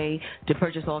easy way to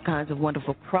purchase all kinds of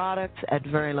wonderful products at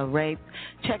very low rates.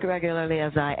 Check regularly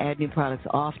as I add new products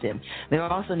often. There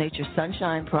are also Nature's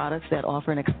Sunshine products that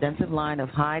offer an extensive line of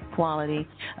high-quality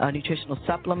nutritional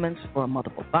supplements for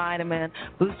multiple vitamin,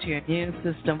 boost your immune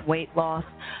system, weight loss,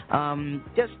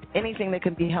 just anything that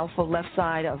can be helpful. Left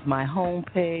side of my home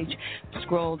page,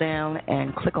 scroll down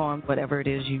and click on whatever it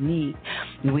is you need.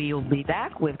 We'll be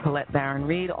back with Colette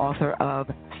Baron-Reid, author of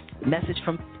Message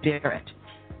from Spirit.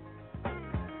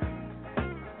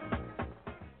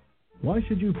 Why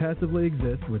should you passively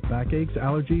exist with backaches,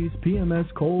 allergies,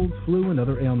 PMS, colds, flu, and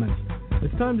other ailments?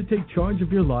 It's time to take charge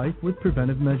of your life with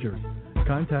preventive measures.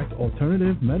 Contact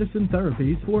Alternative Medicine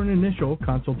Therapies for an initial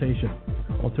consultation.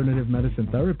 Alternative Medicine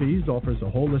Therapies offers a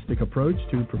holistic approach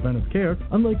to preventive care,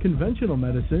 unlike conventional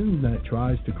medicine that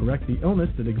tries to correct the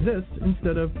illness that exists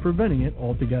instead of preventing it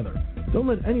altogether. Don't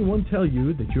let anyone tell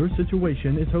you that your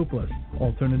situation is hopeless.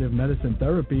 Alternative medicine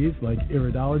therapies like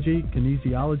iridology,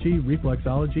 kinesiology,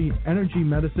 reflexology, energy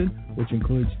medicine, which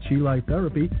includes chi life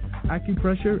therapy,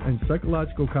 acupressure, and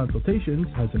psychological consultations,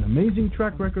 has an amazing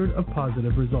track record of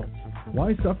positive results.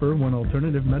 Why suffer when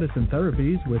Alternative Medicine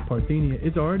Therapies with Parthenia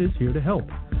Izzard is here to help?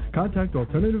 Contact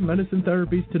Alternative Medicine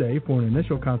Therapies today for an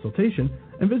initial consultation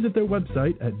and visit their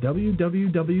website at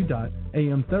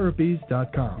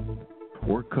www.amtherapies.com.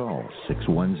 Or call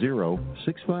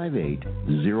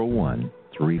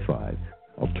 610-658-0135.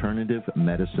 Alternative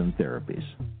Medicine Therapies.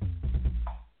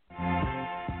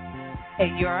 Hey,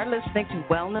 you are listening to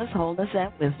Wellness, Wholeness,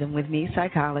 and Wisdom with me,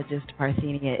 psychologist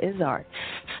Parthenia Izzard.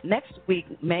 Next week,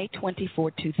 May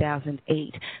 24,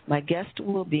 2008, my guest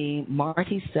will be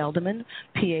Marty Seldeman,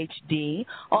 Ph.D.,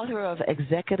 author of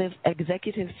Executive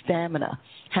Stamina,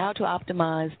 How to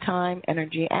Optimize Time,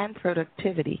 Energy, and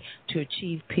Productivity to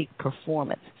Achieve Peak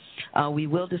Performance. We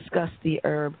will discuss the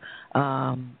herb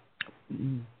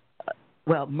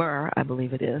myrrh, I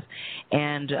believe it is,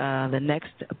 and the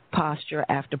next posture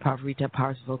after Pavarita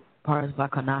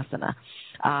Parsvakonasana.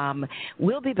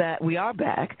 We'll be back. We are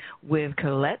back with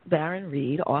Colette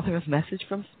Baron-Reid, author of Message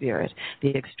from Spirit,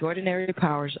 The Extraordinary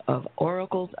Powers of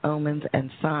Oracles, Omens, and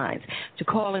Signs. To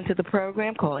call into the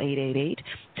program, call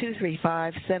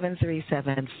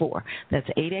 888-235-7374. That's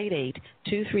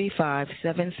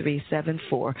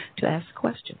 888-235-7374 to ask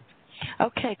questions.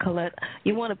 Okay, Colette,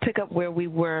 you want to pick up where we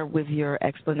were with your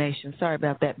explanation. Sorry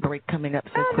about that break coming up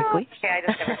so quickly. Okay, I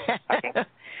just never.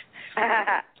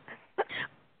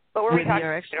 What were we talking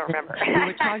about? I don't remember. We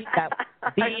were talking about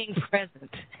being present.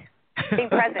 Being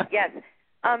present, yes.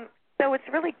 So it's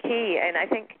really key, and I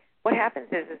think what happens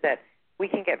is that we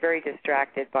can get very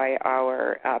distracted by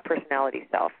our personality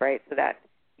self, right? So that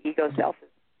ego self is,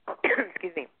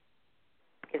 excuse me,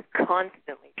 is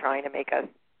constantly trying to make us,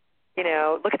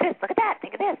 look at this, look at that,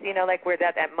 think of this, like we're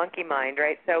that monkey mind,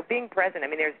 right? So being present, I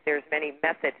mean, there's many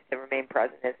methods to remain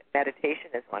present.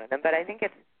 Meditation is one of them, but I think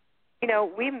it's,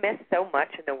 we miss so much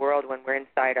in the world when we're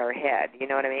inside our head, you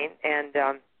know what I mean?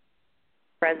 And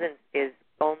presence is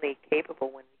only capable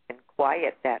when we can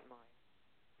quiet that mind.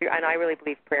 And I really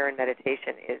believe prayer and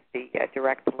meditation is the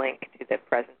direct link to the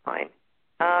present mind.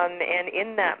 And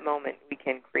in that moment, we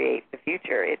can create the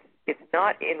future. It's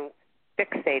not in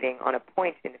fixating on a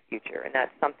point in the future, and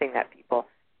that's something that people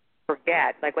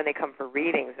forget. Like when they come for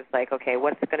readings, it's like, okay,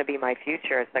 what's going to be my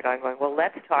future? It's like I'm going, well,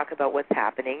 let's talk about what's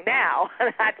happening now.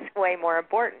 That's way more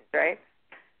important, right?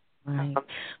 Right.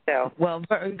 Well,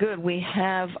 very good. We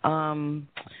have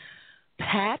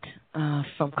Pat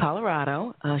from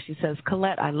Colorado. She says,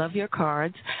 Colette, I love your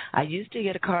cards. I used to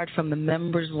get a card from the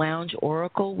Members Lounge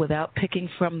Oracle without picking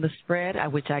from the spread,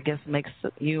 which I guess makes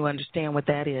you understand what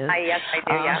that is. Yes, I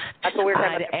do, yeah. That's what we were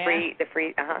talking about, the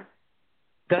free.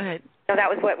 Go ahead. No, that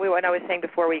was what I was saying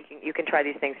before. You can try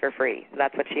these things for free. So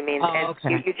that's what she means. Oh,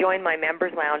 okay. You join my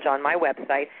Members Lounge on my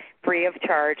website, free of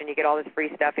charge, and you get all this free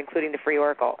stuff, including the free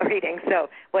Oracle reading. So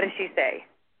what does she say?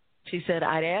 She said,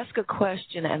 I'd ask a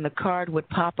question and the card would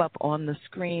pop up on the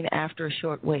screen after a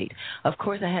short wait. Of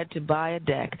course, I had to buy a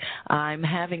deck. I'm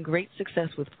having great success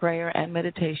with prayer and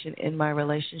meditation in my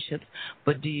relationships,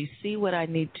 but do you see what I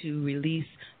need to release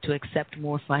to accept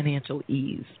more financial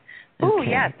ease? Okay. Oh,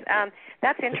 yes.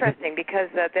 That's interesting because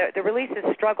the release is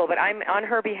struggle, but I'm on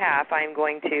her behalf. I'm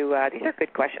going to, these are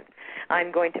good questions,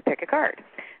 I'm going to pick a card.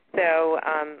 So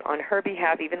on her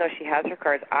behalf, even though she has her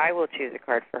cards, I will choose a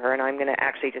card for her, and I'm going to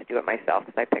actually just do it myself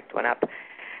because I picked one up.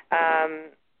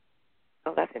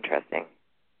 Oh, that's interesting.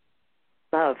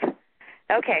 Love.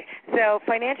 Okay, so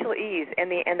financial ease,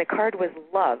 and the card was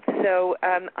love. So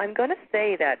I'm going to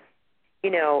say that,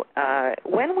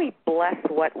 when we bless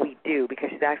what we do, because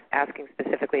she's asking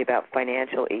specifically about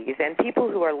financial ease, and people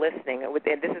who are listening, and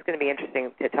this is going to be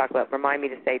interesting to talk about, remind me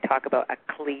to talk about a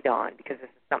cleat-on, because this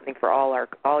is something for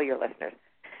all your listeners.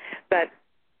 But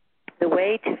the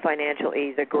way to financial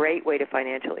ease, a great way to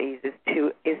financial ease,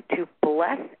 is to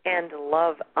bless and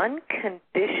love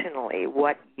unconditionally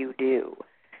what you do.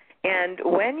 And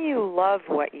when you love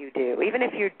what you do, even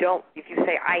if you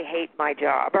say, I hate my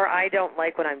job, or I don't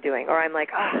like what I'm doing, or I'm like,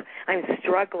 I'm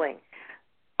struggling,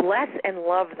 bless and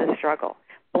love the struggle.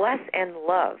 Bless and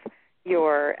love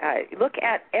look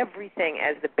at everything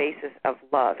as the basis of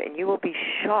love, and you will be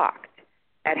shocked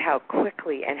at how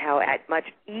quickly and at much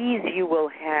ease you will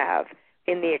have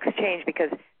in the exchange, because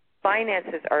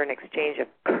finances are an exchange of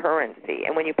currency.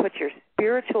 And when you put your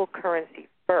spiritual currency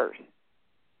first,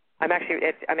 I'm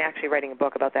actually writing a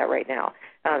book about that right now.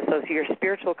 So your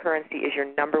spiritual currency is your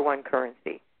number one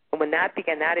currency, and when that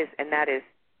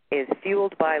is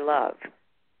fueled by love,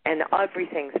 and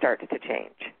everything starts to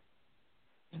change.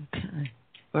 Okay,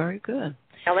 very good.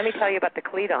 Now let me tell you about the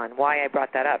cleat-on. Why I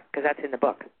brought that up, because that's in the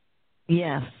book.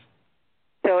 Yes.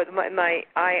 So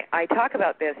I talk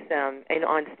about this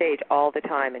on stage all the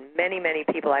time, and many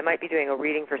people. I might be doing a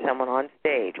reading for someone on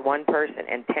stage, one person,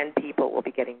 and 10 people will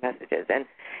be getting messages. And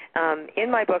in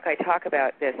my book, I talk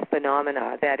about this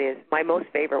phenomena that is my most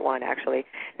favorite one, actually.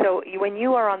 So when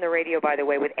you are on the radio, by the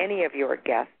way, with any of your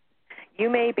guests, you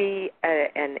may be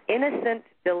an innocent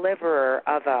deliverer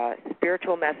of a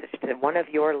spiritual message to one of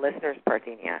your listeners,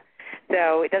 Parthenia.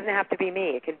 So it doesn't have to be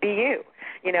me. It can be you.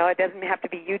 It doesn't have to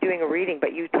be you doing a reading,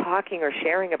 but you talking or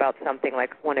sharing about something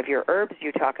like one of your herbs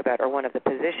you talk about or one of the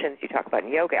positions you talk about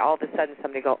in yoga. All of a sudden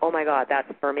somebody go, oh, my God, that's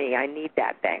for me. I need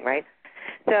that thing, right?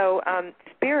 So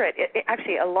spirit,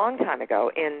 actually a long time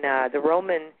ago in the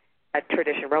Roman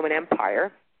tradition, Roman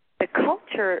Empire, the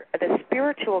culture, the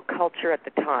spiritual culture at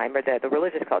the time, or the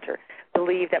religious culture,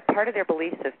 believed that part of their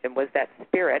belief system was that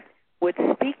spirit would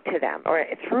speak to them, or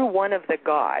through one of the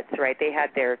gods, right? They had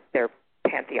their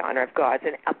pantheon of gods,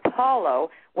 and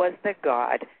Apollo was the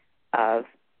god of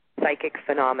psychic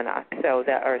phenomena,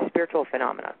 or spiritual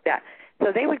phenomena.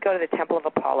 So they would go to the temple of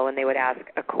Apollo and they would ask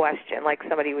a question, like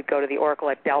somebody would go to the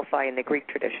oracle at Delphi in the Greek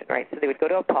tradition, right? So they would go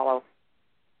to Apollo,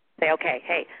 say, okay,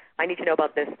 hey, I need to know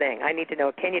about this thing. I need to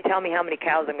know, can you tell me how many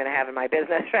cows I'm going to have in my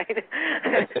business, right?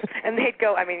 And they'd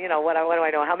go, what do I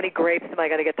know? How many grapes am I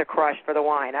going to get to crush for the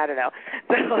wine? I don't know.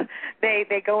 So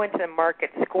they go into the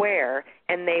market square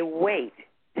and they wait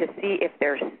to see if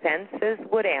their senses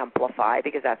would amplify,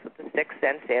 because that's what the sixth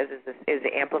sense is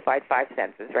the amplified five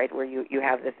senses, right, where you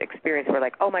have this experience where,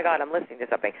 like, oh, my God, I'm listening to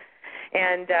something.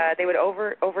 And they would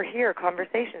overhear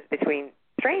conversations between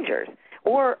strangers.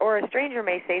 Or a stranger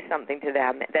may say something to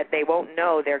them that they won't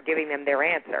know they're giving them their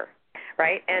answer,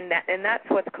 right? And that's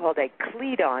what's called a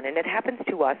cledon, and it happens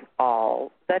to us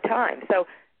all the time. So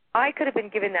I could have been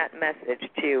giving that message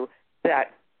to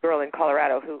that girl in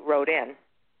Colorado who wrote in,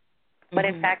 but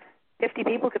in fact, 50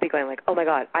 people could be going like, oh, my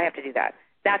God, I have to do that.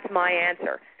 That's my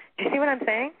answer. Do you see what I'm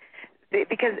saying?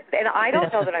 Because, and I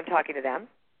don't know that I'm talking to them.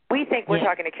 We think we're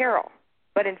talking to Carol,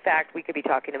 but in fact, we could be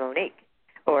talking to Monique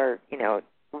or,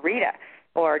 Rita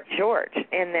or George,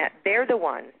 and that they're the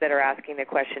ones that are asking the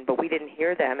question, but we didn't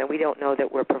hear them, and we don't know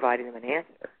that we're providing them an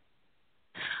answer.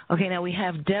 Okay, now we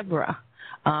have Deborah,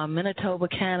 Manitoba,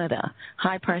 Canada.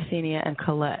 Hi, Parthenia and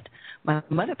Colette. My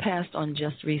mother passed on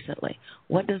just recently.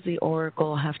 What does the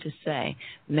oracle have to say?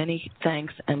 Many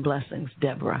thanks and blessings,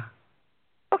 Deborah.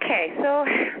 Okay, so...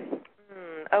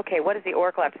 what does the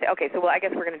oracle have to say? Okay, so I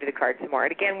guess we're going to do the cards some more.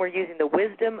 And again, we're using the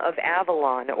Wisdom of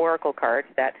Avalon oracle cards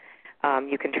that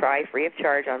you can try free of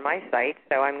charge on my site.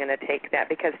 So I'm going to take that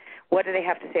because what do they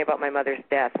have to say about my mother's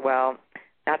death? Well,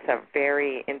 that's a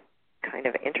very kind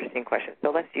of interesting question. So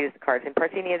let's use the cards. And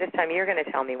Parthenia, this time you're going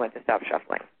to tell me when to stop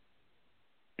shuffling.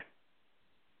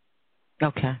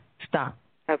 Okay, stop.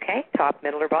 Okay, top,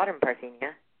 middle, or bottom,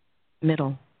 Parthenia?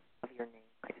 Middle. Of your name.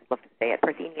 I just love to say it.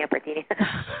 Parthenia.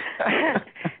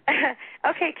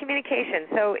 Okay, communication.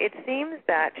 So it seems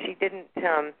that she didn't,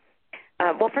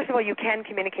 well, first of all, you can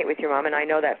communicate with your mom, and I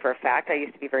know that for a fact. I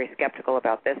used to be very skeptical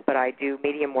about this, but I do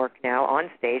medium work now on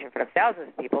stage in front of thousands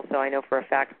of people, so I know for a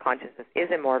fact consciousness is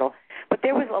immortal. But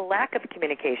there was a lack of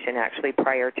communication, actually,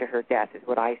 prior to her death is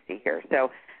what I see here.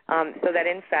 So that,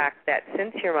 in fact, that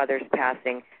since your mother's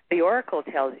passing, the oracle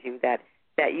tells you that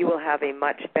you will have a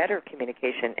much better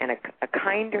communication and a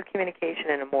kinder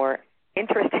communication and a more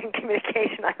interesting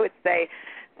communication, I would say,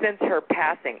 since her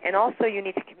passing. And also you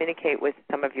need to communicate with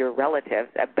some of your relatives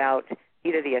about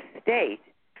either the estate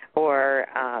or,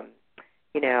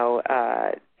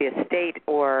 the estate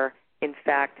or, in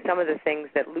fact, some of the things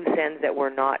that loose ends that were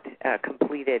not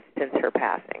completed since her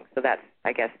passing. So that's,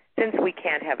 I guess, since we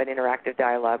can't have an interactive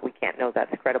dialogue, we can't know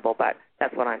that's credible, but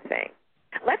that's what I'm saying.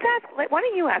 Why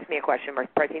don't you ask me a question,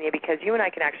 Parthenia, because you and I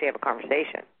can actually have a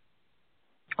conversation.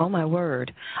 Oh, my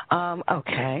word.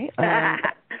 Okay.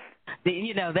 That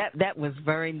was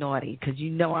very naughty because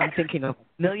I'm thinking of a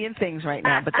million things right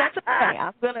now, but that's okay.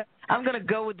 I'm gonna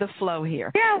go with the flow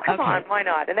here. Yeah, come on, why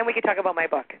not? And then we can talk about my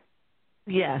book.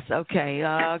 Yes. Okay.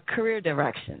 Career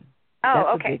direction.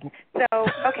 Oh, okay. So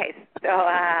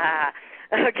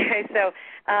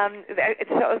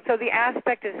the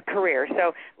aspect is career.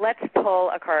 So let's pull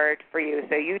a card for you.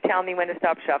 So you tell me when to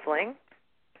stop shuffling.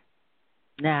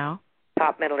 Now.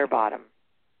 Top, middle, or bottom?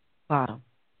 Bottom.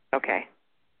 Okay.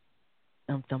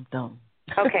 Dum dum dum.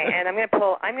 Okay, and I'm going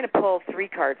to pull three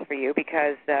cards for you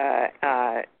because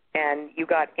and you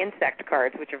got insect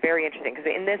cards, which are very interesting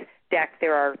because in this deck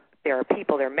there are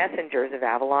people, they're messengers of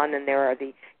Avalon, and there are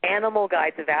the animal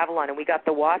guides of Avalon, and we got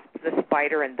the wasp, the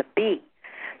spider, and the bee.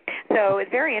 So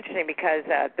it's very interesting because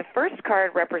the first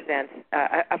card represents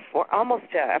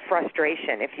almost a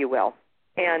frustration, if you will.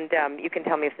 And you can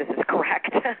tell me if this is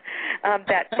correct,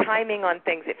 that timing on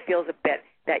things, it feels a bit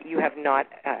that you have not,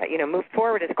 moved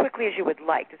forward as quickly as you would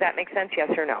like. Does that make sense, yes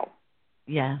or no?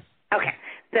 Yes. Okay.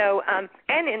 So,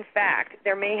 and in fact,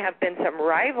 there may have been some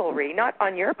rivalry, not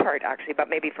on your part, actually, but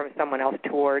maybe from someone else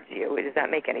towards you. Does that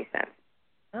make any sense?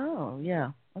 Oh,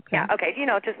 yeah. Okay. Yeah, okay.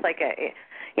 Just like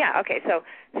yeah, okay. So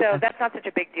that's not such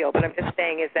a big deal, but I'm just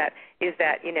saying is that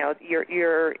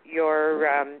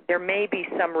there may be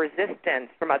some resistance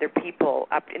from other people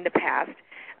up in the past,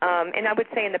 and I would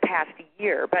say in the past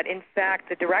year, but in fact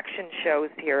the direction shows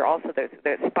here also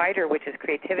the spider, which is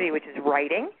creativity, which is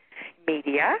writing,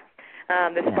 media.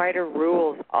 The spider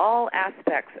rules all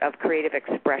aspects of creative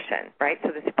expression, right?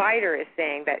 So the spider is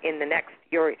saying that in the next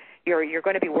you're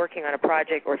going to be working on a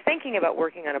project or thinking about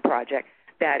working on a project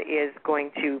that is going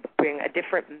to bring a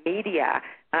different media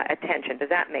attention. Does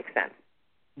that make sense?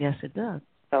 Yes, it does.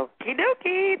 Okie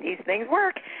dokie, these things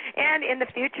work. And in the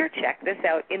future, check this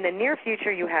out. In the near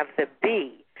future, you have the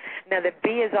bee. Now, the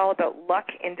bee is all about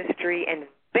luck, industry, and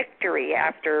victory.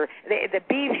 After the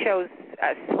bee shows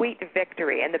a sweet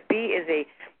victory, and the bee is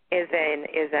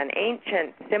an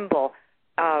ancient symbol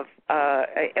of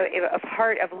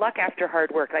luck after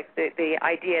hard work. Like the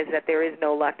idea is that there is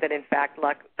no luck; that in fact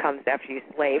luck comes after you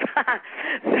slave.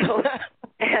 So,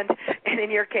 and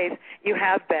in your case, you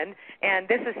have been, and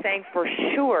this is saying for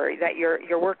sure that your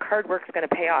hard work is going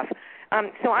to pay off.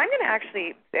 So I'm going to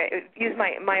actually use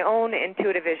my own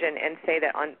intuitive vision and say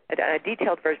that on a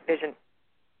detailed vision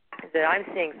that I'm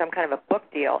seeing some kind of a book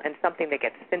deal and something that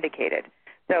gets syndicated.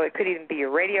 So it could even be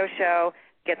your radio show,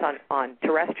 gets on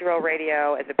terrestrial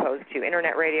radio as opposed to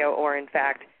internet radio, or in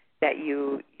fact that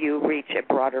you reach a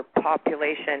broader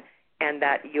population and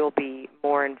that you'll be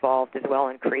more involved as well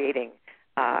in creating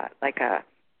I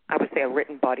would say a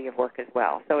written body of work as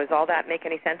well. So does all that make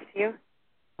any sense to you?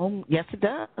 Oh, yes, it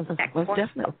does. Most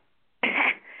definitely.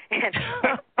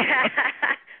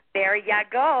 There you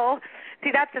go.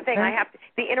 See, that's the thing.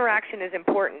 The interaction is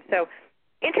important. So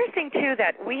interesting, too,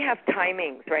 that we have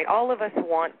timings, right? All of us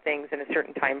want things in a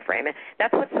certain time frame. And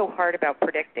that's what's so hard about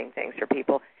predicting things for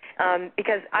people.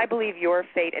 Because I believe your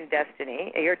fate and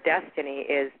destiny, your destiny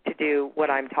is to do what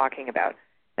I'm talking about.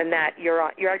 And that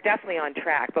you're definitely on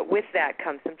track. But with that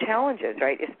comes some challenges,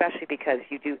 right? Especially because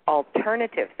you do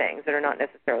alternative things that are not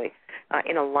necessarily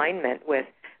in alignment with,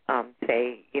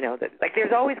 say,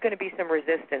 there's always going to be some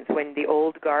resistance when the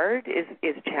old guard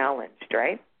is challenged,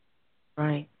 right?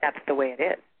 Right. That's the way it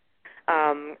is.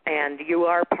 And you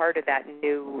are part of that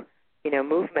new,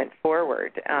 movement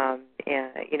forward. I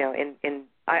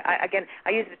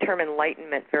use the term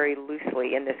enlightenment very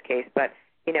loosely in this case, but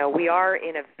we are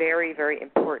in a very, very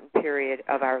important period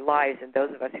of our lives, and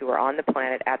those of us who are on the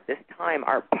planet at this time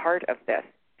are part of this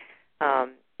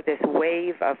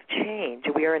wave of change.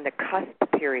 We are in the cusp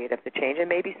period of the change, and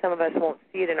maybe some of us won't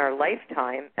see it in our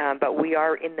lifetime, but we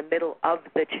are in the middle of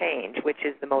the change, which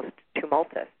is the most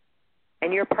tumultuous.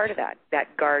 And you're part of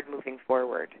that guard moving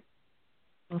forward.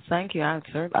 Well, thank you. I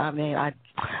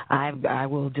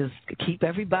will just keep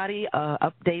everybody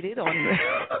updated on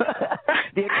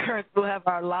the occurrence. We'll have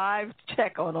our live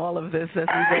check on all of this as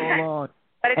we go along.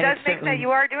 But it does make that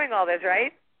you are doing all this,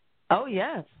 right? Oh,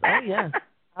 yes.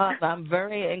 I'm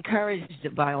very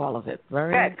encouraged by all of it.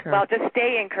 Very good. Encouraged. Well, just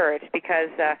stay encouraged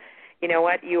because, you know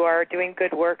what, you are doing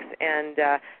good works, and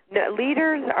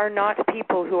leaders are not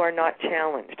people who are not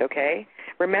challenged, okay?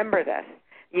 Remember this.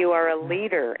 You are a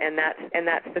leader, and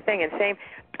that's the thing. And same,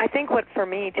 I think what for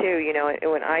me too,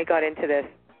 when I got into this,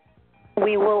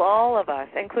 we will all of us,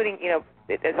 including,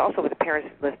 there's also with the parents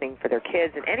listening for their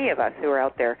kids, and any of us who are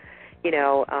out there,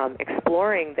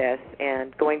 exploring this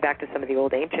and going back to some of the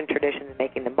old ancient traditions and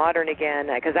making them modern again,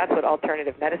 because that's what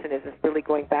alternative medicine is really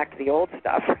going back to the old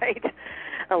stuff, right?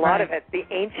 A lot of it, the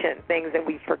ancient things that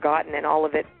we've forgotten, and all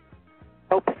of it.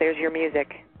 Oops, there's your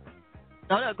music.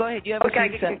 No, go ahead. You have a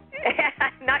few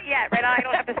Not yet, right? I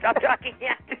don't have to stop talking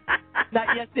yet.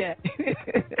 Not yet.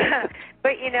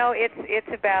 But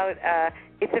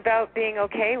it's about being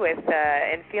okay with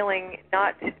and feeling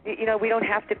not. We don't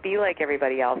have to be like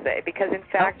everybody else because in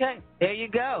fact. Okay, there you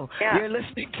go. Yeah. You're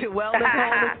listening to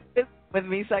Wholeness with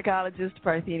me, psychologist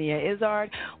Parthenia Izzard.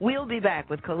 We'll be back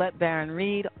with Colette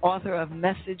Baron-Reid, author of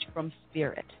Message from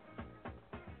Spirit.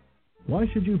 Why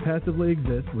should you passively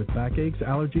exist with backaches,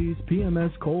 allergies,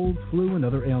 PMS, colds, flu, and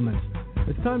other ailments?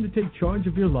 It's time to take charge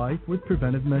of your life with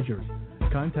preventive measures.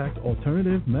 Contact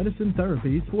Alternative Medicine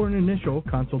Therapies for an initial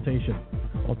consultation.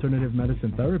 Alternative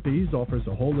Medicine Therapies offers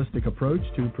a holistic approach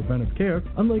to preventive care,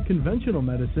 unlike conventional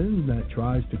medicine that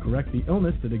tries to correct the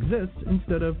illness that exists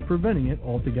instead of preventing it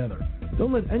altogether.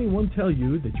 Don't let anyone tell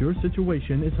you that your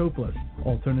situation is hopeless.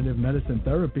 Alternative medicine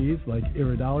therapies like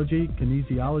iridology,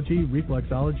 kinesiology,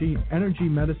 reflexology, energy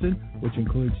medicine, which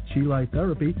includes chi light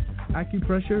therapy,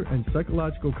 acupressure, and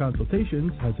psychological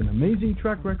consultations, has an amazing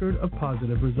track record of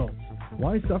positive results.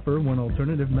 Why suffer when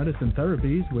Alternative Medicine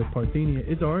Therapies with Parthenia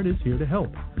Izzard is here to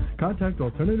help? Contact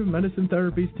Alternative Medicine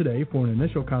Therapies today for an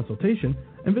initial consultation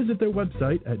and visit their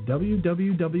website at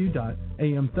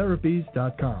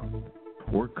www.amtherapies.com.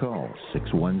 Or call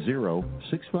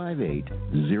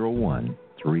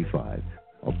 610-658-0135.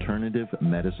 Alternative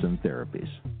Medicine Therapies.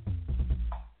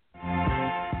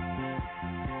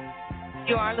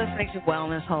 You are listening to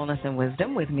Wellness, Wholeness, and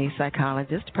Wisdom with me,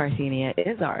 psychologist Parthenia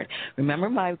Izzard. Remember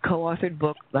my co-authored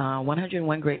book,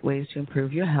 101 Great Ways to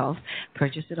Improve Your Health.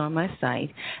 Purchase it on my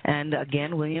site. And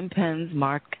again, William Penn's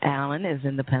Mark Allen is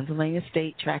in the Pennsylvania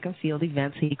State Track and Field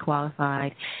events. He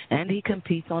qualified, and he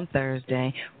competes on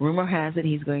Thursday. Rumor has it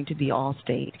he's going to be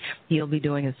all-state. He'll be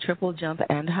doing his triple jump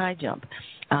and high jump.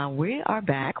 We are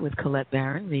back with Colette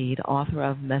Baron-Reid, author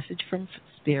of Message from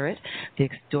Spirit, The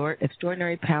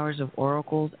Extraordinary Powers of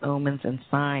Oracles, Omens, and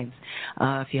Signs.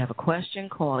 If you have a question,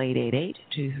 call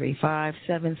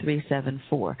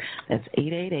 888-235-7374. That's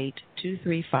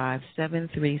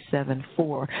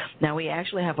 888-235-7374. Now, we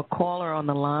actually have a caller on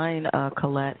the line,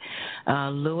 Colette,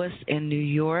 Lewis in New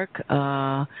York,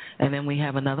 and then we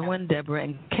have another one, Deborah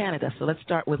in Canada. So let's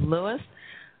start with Lewis.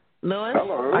 Lewis,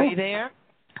 hello. Are you there?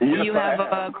 Yes, Do you have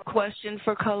a question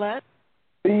for Colette?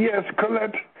 Yes,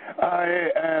 Colette. I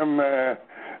am an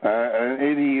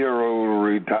 80-year-old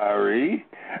retiree,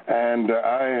 and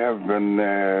I have been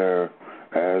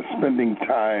spending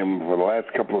time for the last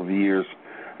couple of years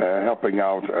helping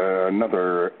out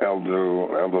another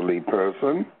elderly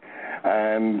person.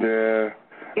 And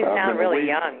you sound really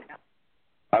young.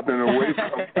 I've been away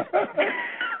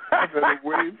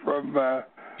from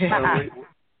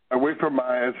away from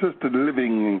my assisted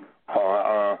living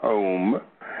home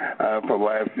for the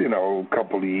last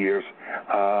couple of years,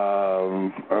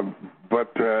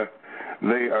 but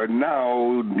they are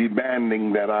now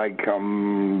demanding that I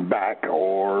come back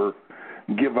or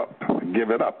give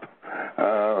it up.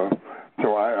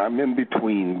 So I'm in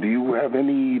between. Do you have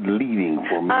any leading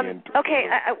for me? Okay,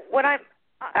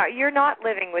 you're not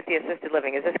living with the assisted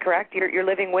living, is this correct? You're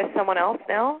living with someone else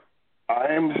now? I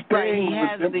am staying He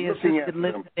has with them, the assisted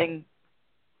living.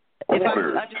 If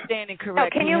I'm understanding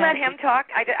correctly. Can you let him talk?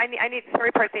 I need.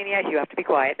 Sorry, Parthenia, you have to be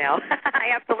quiet now. I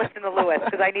have to listen to Louis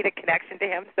because I need a connection to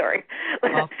him. Sorry.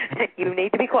 Okay. You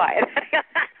need to be quiet.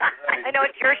 I know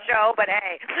it's your show, but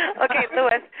hey. Okay,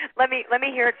 Louis, let me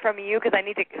hear it from you because I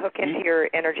need to hook into your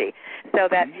energy. So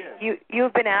that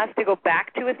you've been asked to go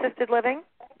back to assisted living?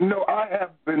 No, I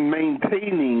have been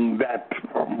maintaining that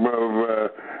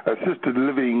assisted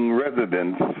living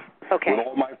residence with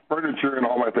all my furniture and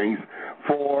all my things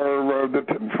for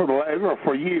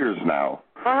years now.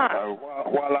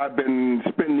 While I've been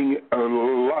spending a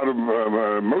lot of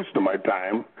most of my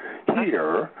time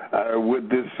here with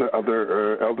this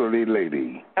other elderly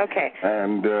lady. Okay.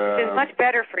 And it's much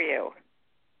better for you.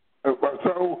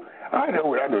 So I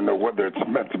don't know whether it's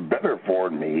much better for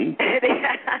me.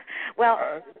 Well,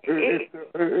 the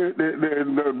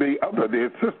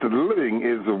assisted living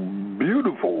is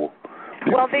beautiful.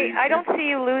 Well, I don't see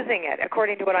you losing it,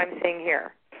 according to what I'm seeing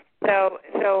here. So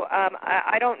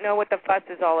I don't know what the fuss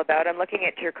is all about. I'm looking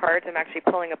at your cards. I'm actually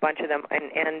pulling a bunch of them,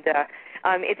 and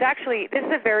it's actually this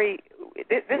is a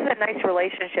nice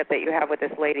relationship that you have with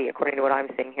this lady, according to what I'm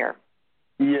seeing here.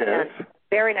 Yes. And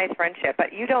very nice friendship,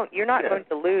 but you're not going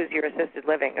to lose your assisted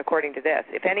living, according to this.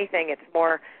 If anything, it's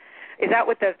more. Is that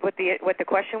what the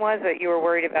question was that you were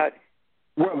worried about?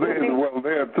 Well,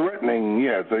 they're threatening.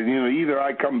 Yes, either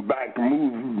I come back,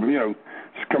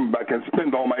 come back and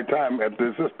spend all my time at the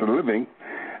assisted living,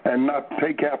 and not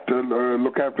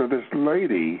look after this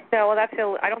lady. No, well,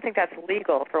 I don't think that's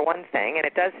legal for one thing, and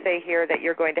it does say here that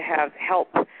you're going to have help.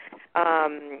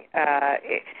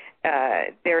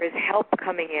 There is help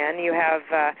coming in. You have.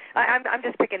 I'm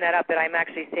just picking that up. That I'm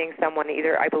actually seeing someone,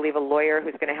 either I believe a lawyer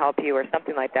who's going to help you or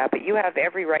something like that. But you have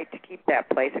every right to keep that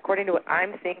place. According to what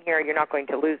I'm seeing here, you're not going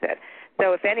to lose it.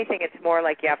 So if anything, it's more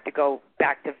like you have to go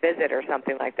back to visit or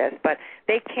something like this. But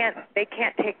they can't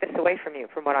take this away from you,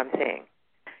 from what I'm seeing.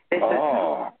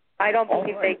 I don't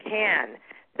believe they can.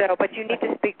 So, but you need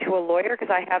to speak to a lawyer because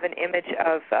I have an image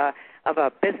of a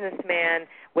businessman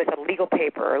with a legal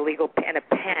paper and a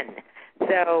pen.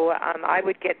 So I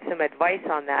would get some advice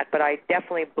on that, but I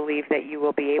definitely believe that you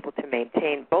will be able to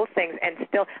maintain both things and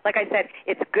still, like I said,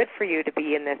 it's good for you to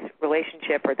be in this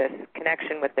relationship or this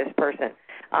connection with this person.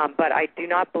 But I do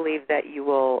not believe that you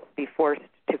will be forced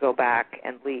to go back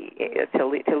and to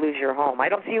lose your home. I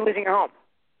don't see you losing your home.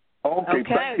 Okay,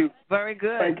 thank you. Very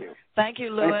good. Thank you,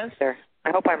 Louis. Thank you, sir. I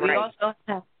hope I'm right.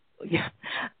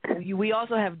 We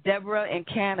also have Deborah in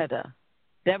Canada.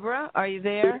 Deborah, are you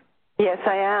there? Yes,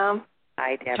 I am.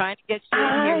 Hi, Deborah. Trying to get you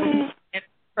in the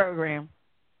program.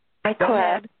 Hi,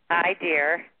 Colette. Hi,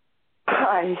 dear.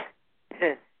 Hi.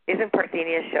 Isn't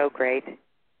Parthenia's show great?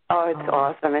 Oh, it's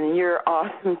awesome, and you're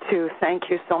awesome, too. Thank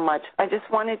you so much. I just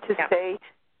wanted to say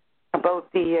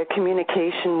about the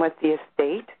communication with the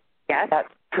estate. Yes.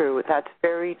 That's true. That's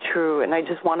very true, and I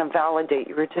just want to validate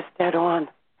you were just dead on.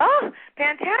 Oh,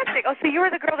 fantastic. Oh, so you were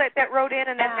the girl that wrote in,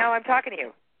 and then now I'm talking to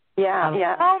you.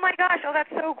 Yeah. Oh, my gosh. Oh, that's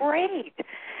so great.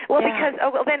 Well, because,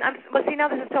 see, now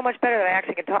this is so much better that I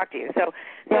actually can talk to you. So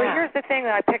here's the thing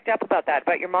that I picked up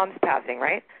about your mom's passing,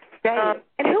 right? Right.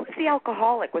 And who was the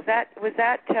alcoholic? Who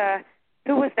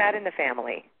was that in the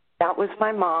family? That was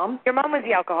my mom. Your mom was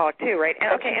the alcoholic, too, right?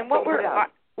 And, and what were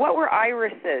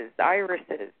Iris's?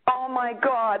 Oh, my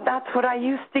God. That's what I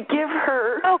used to give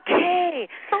her. Okay.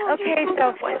 So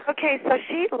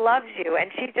she loves you,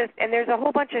 and there's a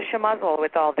whole bunch of schmuzzle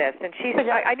with all this, and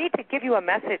I need to give you a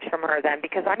message from her then,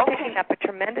 because I'm picking up a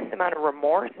tremendous amount of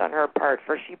remorse on her part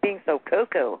for she being so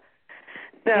cuckoo.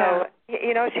 So,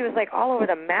 she was like all over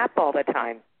the map all the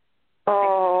time.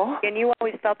 Oh. And you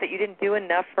always felt that you didn't do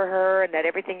enough for her and that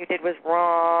everything you did was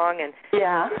wrong. And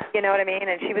you know what I mean?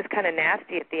 And she was kind of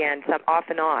nasty at the end, off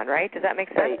and on, right? Does that make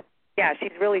sense? Right. Yeah,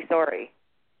 she's really sorry.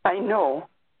 I know.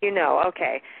 You know,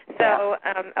 okay. So,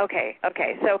 okay.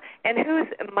 So, and who's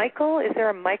Michael? Is there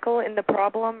a Michael in the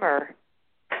problem, or?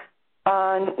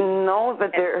 No,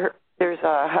 but there's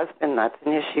a husband that's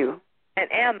an issue.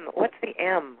 And M, what's the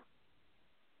M?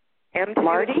 M.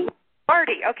 Marty.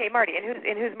 Marty. Okay, Marty. And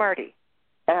who's Marty?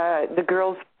 The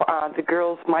girl's,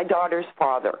 my daughter's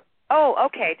father. Oh,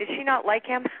 okay. Did she not like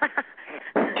him?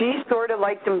 She sort of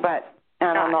liked him, but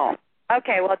I don't know.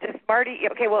 Okay, well, just Marty.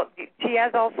 Okay, well, she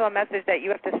has also a message that you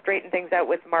have to straighten things out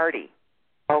with Marty.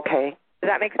 Okay. Does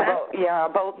that make sense?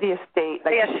 About the estate.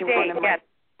 Like the estate, yes.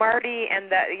 Marty and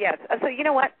yes. So you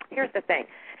know what? Here's the thing.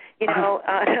 You know,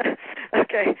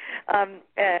 okay.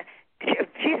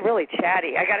 She's really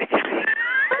chatty. I got to tell you.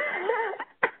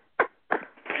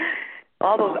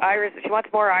 All those irises. She wants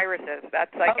more irises.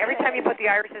 That's like every time you put the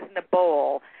irises in the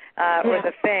bowl. Or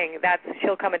the thing,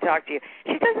 she'll come and talk to you.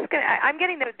 She says it's gonna. I'm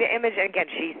getting the image again.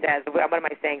 She says. What am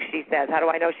I saying? She says. How do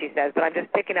I know she says? But I'm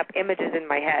just picking up images in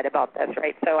my head about this,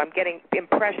 right? So I'm getting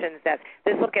impressions that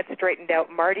this will get straightened out.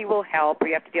 Marty will help. Or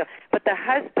you have to deal. But the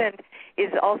husband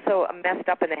is also messed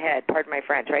up in the head. Pardon my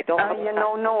French, right? No.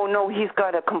 He's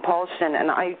got a compulsion, and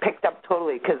I picked up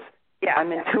totally because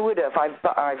I'm intuitive. I've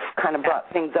kind of brought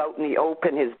things out in the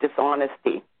open. His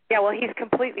dishonesty. Yeah, well, he's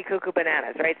completely cuckoo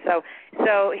bananas, right? So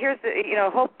here's the,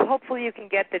 hopefully you can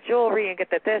get the jewelry and get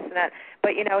the this and that,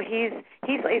 but he's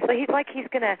like he's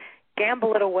gonna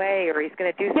gamble it away or he's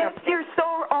gonna do something. Yes, you're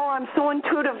so. Oh, I'm so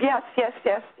intuitive. Yes.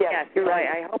 You're right.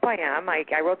 I hope I am. I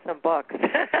wrote some books.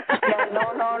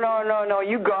 No.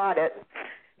 You got it.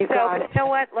 You know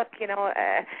what? Look,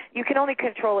 you can only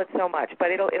control it so much,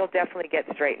 but it'll definitely get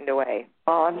straightened away.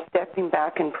 Oh, I'm stepping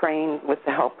back and praying with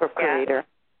the help of Creator.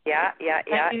 Yeah.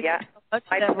 Thank you so much,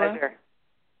 My Deborah. pleasure.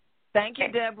 Thank you,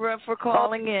 Deborah, for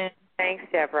calling in. Thanks,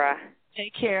 Deborah.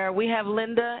 Take care. We have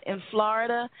Linda in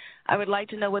Florida. I would like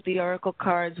to know what the oracle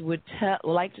cards would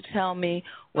like to tell me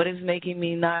what is making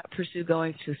me not pursue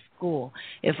going to school.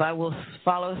 If I will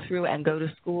follow through and go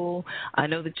to school, I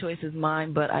know the choice is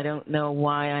mine, but I don't know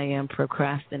why I am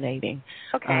procrastinating.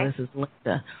 Okay. This is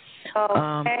Linda.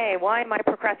 Okay, why am I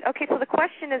procrastinating? Okay, so the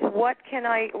question is, what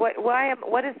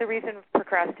is the reason of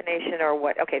procrastination, or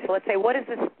what? Okay, so let's say, what does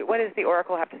the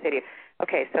oracle have to say to you?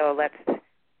 Okay, so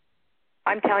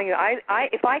I'm telling you,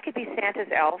 if I could be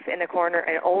Santa's elf in the corner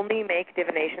and only make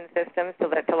divination systems so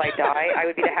that till I die, I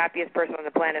would be the happiest person on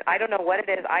the planet. I don't know what it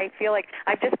is. I feel like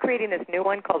I'm just creating this new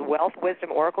one called Wealth,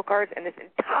 Wisdom, Oracle cards, and this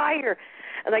entire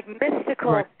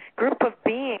mystical group of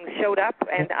beings showed up,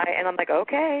 and I'm like,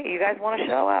 okay, you guys want to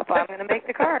show up? I'm going to make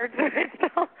the cards.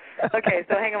 Okay,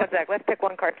 so hang on one sec. Let's pick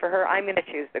one card for her. I'm going to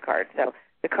choose the card. So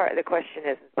the question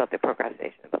is about the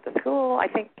procrastination, about the school. I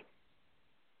think.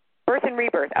 Birth and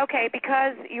rebirth. Okay,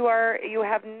 because you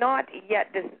have not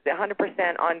yet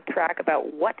 100% on track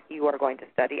about what you are going to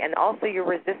study, and also you're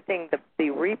resisting the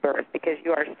rebirth because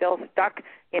you are still stuck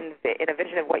in a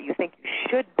vision of what you think you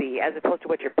should be as opposed to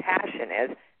what your passion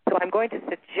is. So I'm going to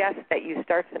suggest that you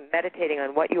start some meditating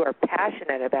on what you are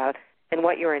passionate about and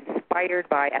what you're inspired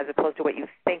by as opposed to what you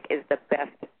think is the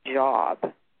best job.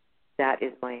 That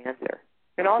is my answer.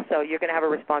 And also, you're going to have a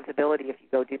responsibility if you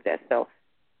go do this. So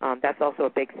that's also a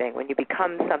big thing. When you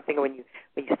become something, or when you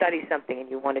study something and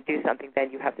you want to do something,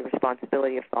 then you have the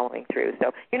responsibility of following through.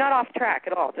 So you're not off track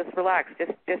at all. Just relax.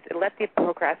 Just let the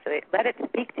procrastinate. Let it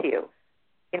speak to you.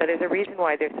 There's a reason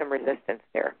why there's some resistance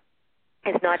there.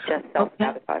 It's not just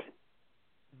self-sabotage.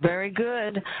 Very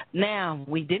good. Now,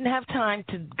 we didn't have time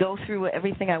to go through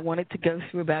everything I wanted to go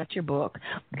through about your book,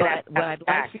 but what I'd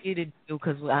like for you to do,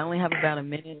 because I only have about a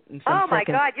minute and some seconds. Oh, my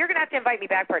God. You're going to have to invite me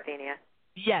back, Parthenia.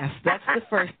 Yes, that's the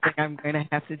first thing I'm going to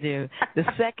have to do. The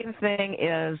second thing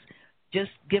is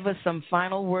just give us some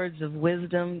final words of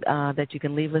wisdom that you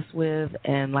can leave us with,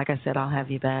 and like I said, I'll have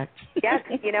you back. Yes,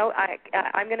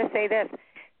 I'm going to say this.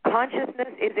 Consciousness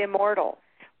is immortal.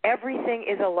 Everything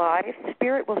is alive.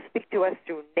 Spirit will speak to us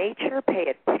through nature.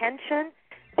 Pay attention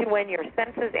to when your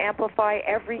senses amplify.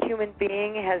 Every human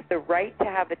being has the right to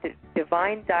have a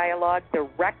divine dialogue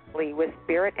directly with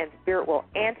Spirit, and Spirit will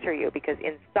answer you because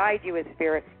inside you is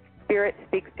Spirit. Spirit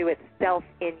speaks to itself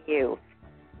in you.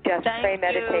 Just pray,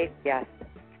 meditate. Yes.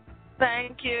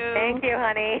 Thank you. Thank you,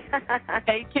 honey.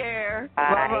 Take care. Bye.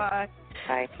 Bye-bye. Bye.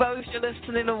 Folks, you're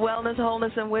listening to Wellness,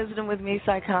 Wholeness, and Wisdom with me,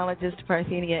 Psychologist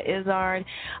Parthenia Izzard.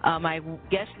 My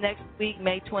guest next week,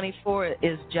 May 24th,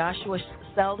 is Joshua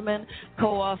Seldman,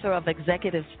 co-author of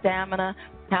Executive Stamina,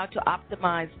 How to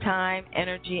Optimize Time,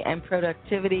 Energy, and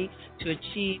Productivity to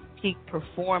Achieve Peak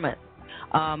Performance.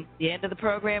 The end of the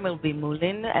program, it will be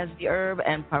Mulin as the herb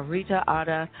and Parita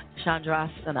Ada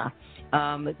Chandrasana.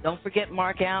 Don't forget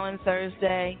Mark Allen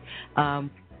Thursday.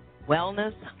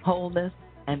 Wellness, Wholeness,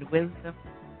 and wisdom.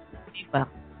 Be well.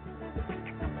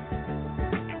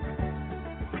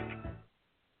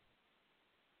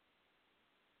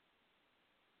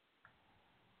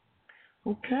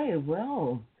 Okay,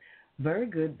 well, very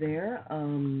good there.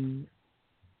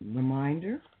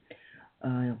 Reminder,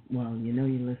 well, you know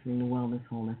you're listening to Wellness,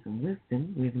 Wholeness, and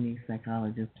Wisdom with me,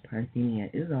 Psychologist Parthenia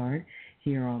Izzard,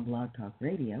 here on Blog Talk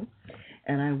Radio.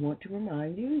 And I want to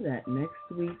remind you that next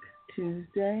week,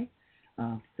 Tuesday,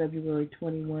 February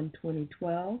 21,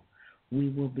 2012, we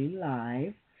will be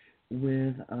live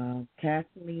with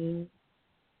Kathleen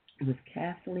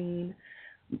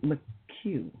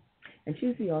McHugh. And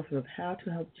she's the author of How to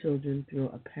Help Children Through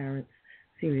a Parent's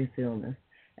Serious Illness.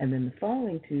 And then the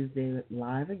following Tuesday,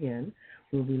 live again,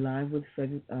 we'll be live with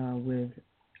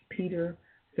Peter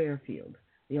Fairfield,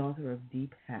 the author of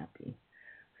Deep Happy.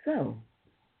 So,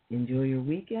 enjoy your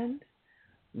weekend.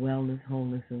 Wellness,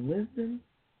 wholeness, and wisdom.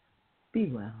 Be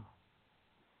well.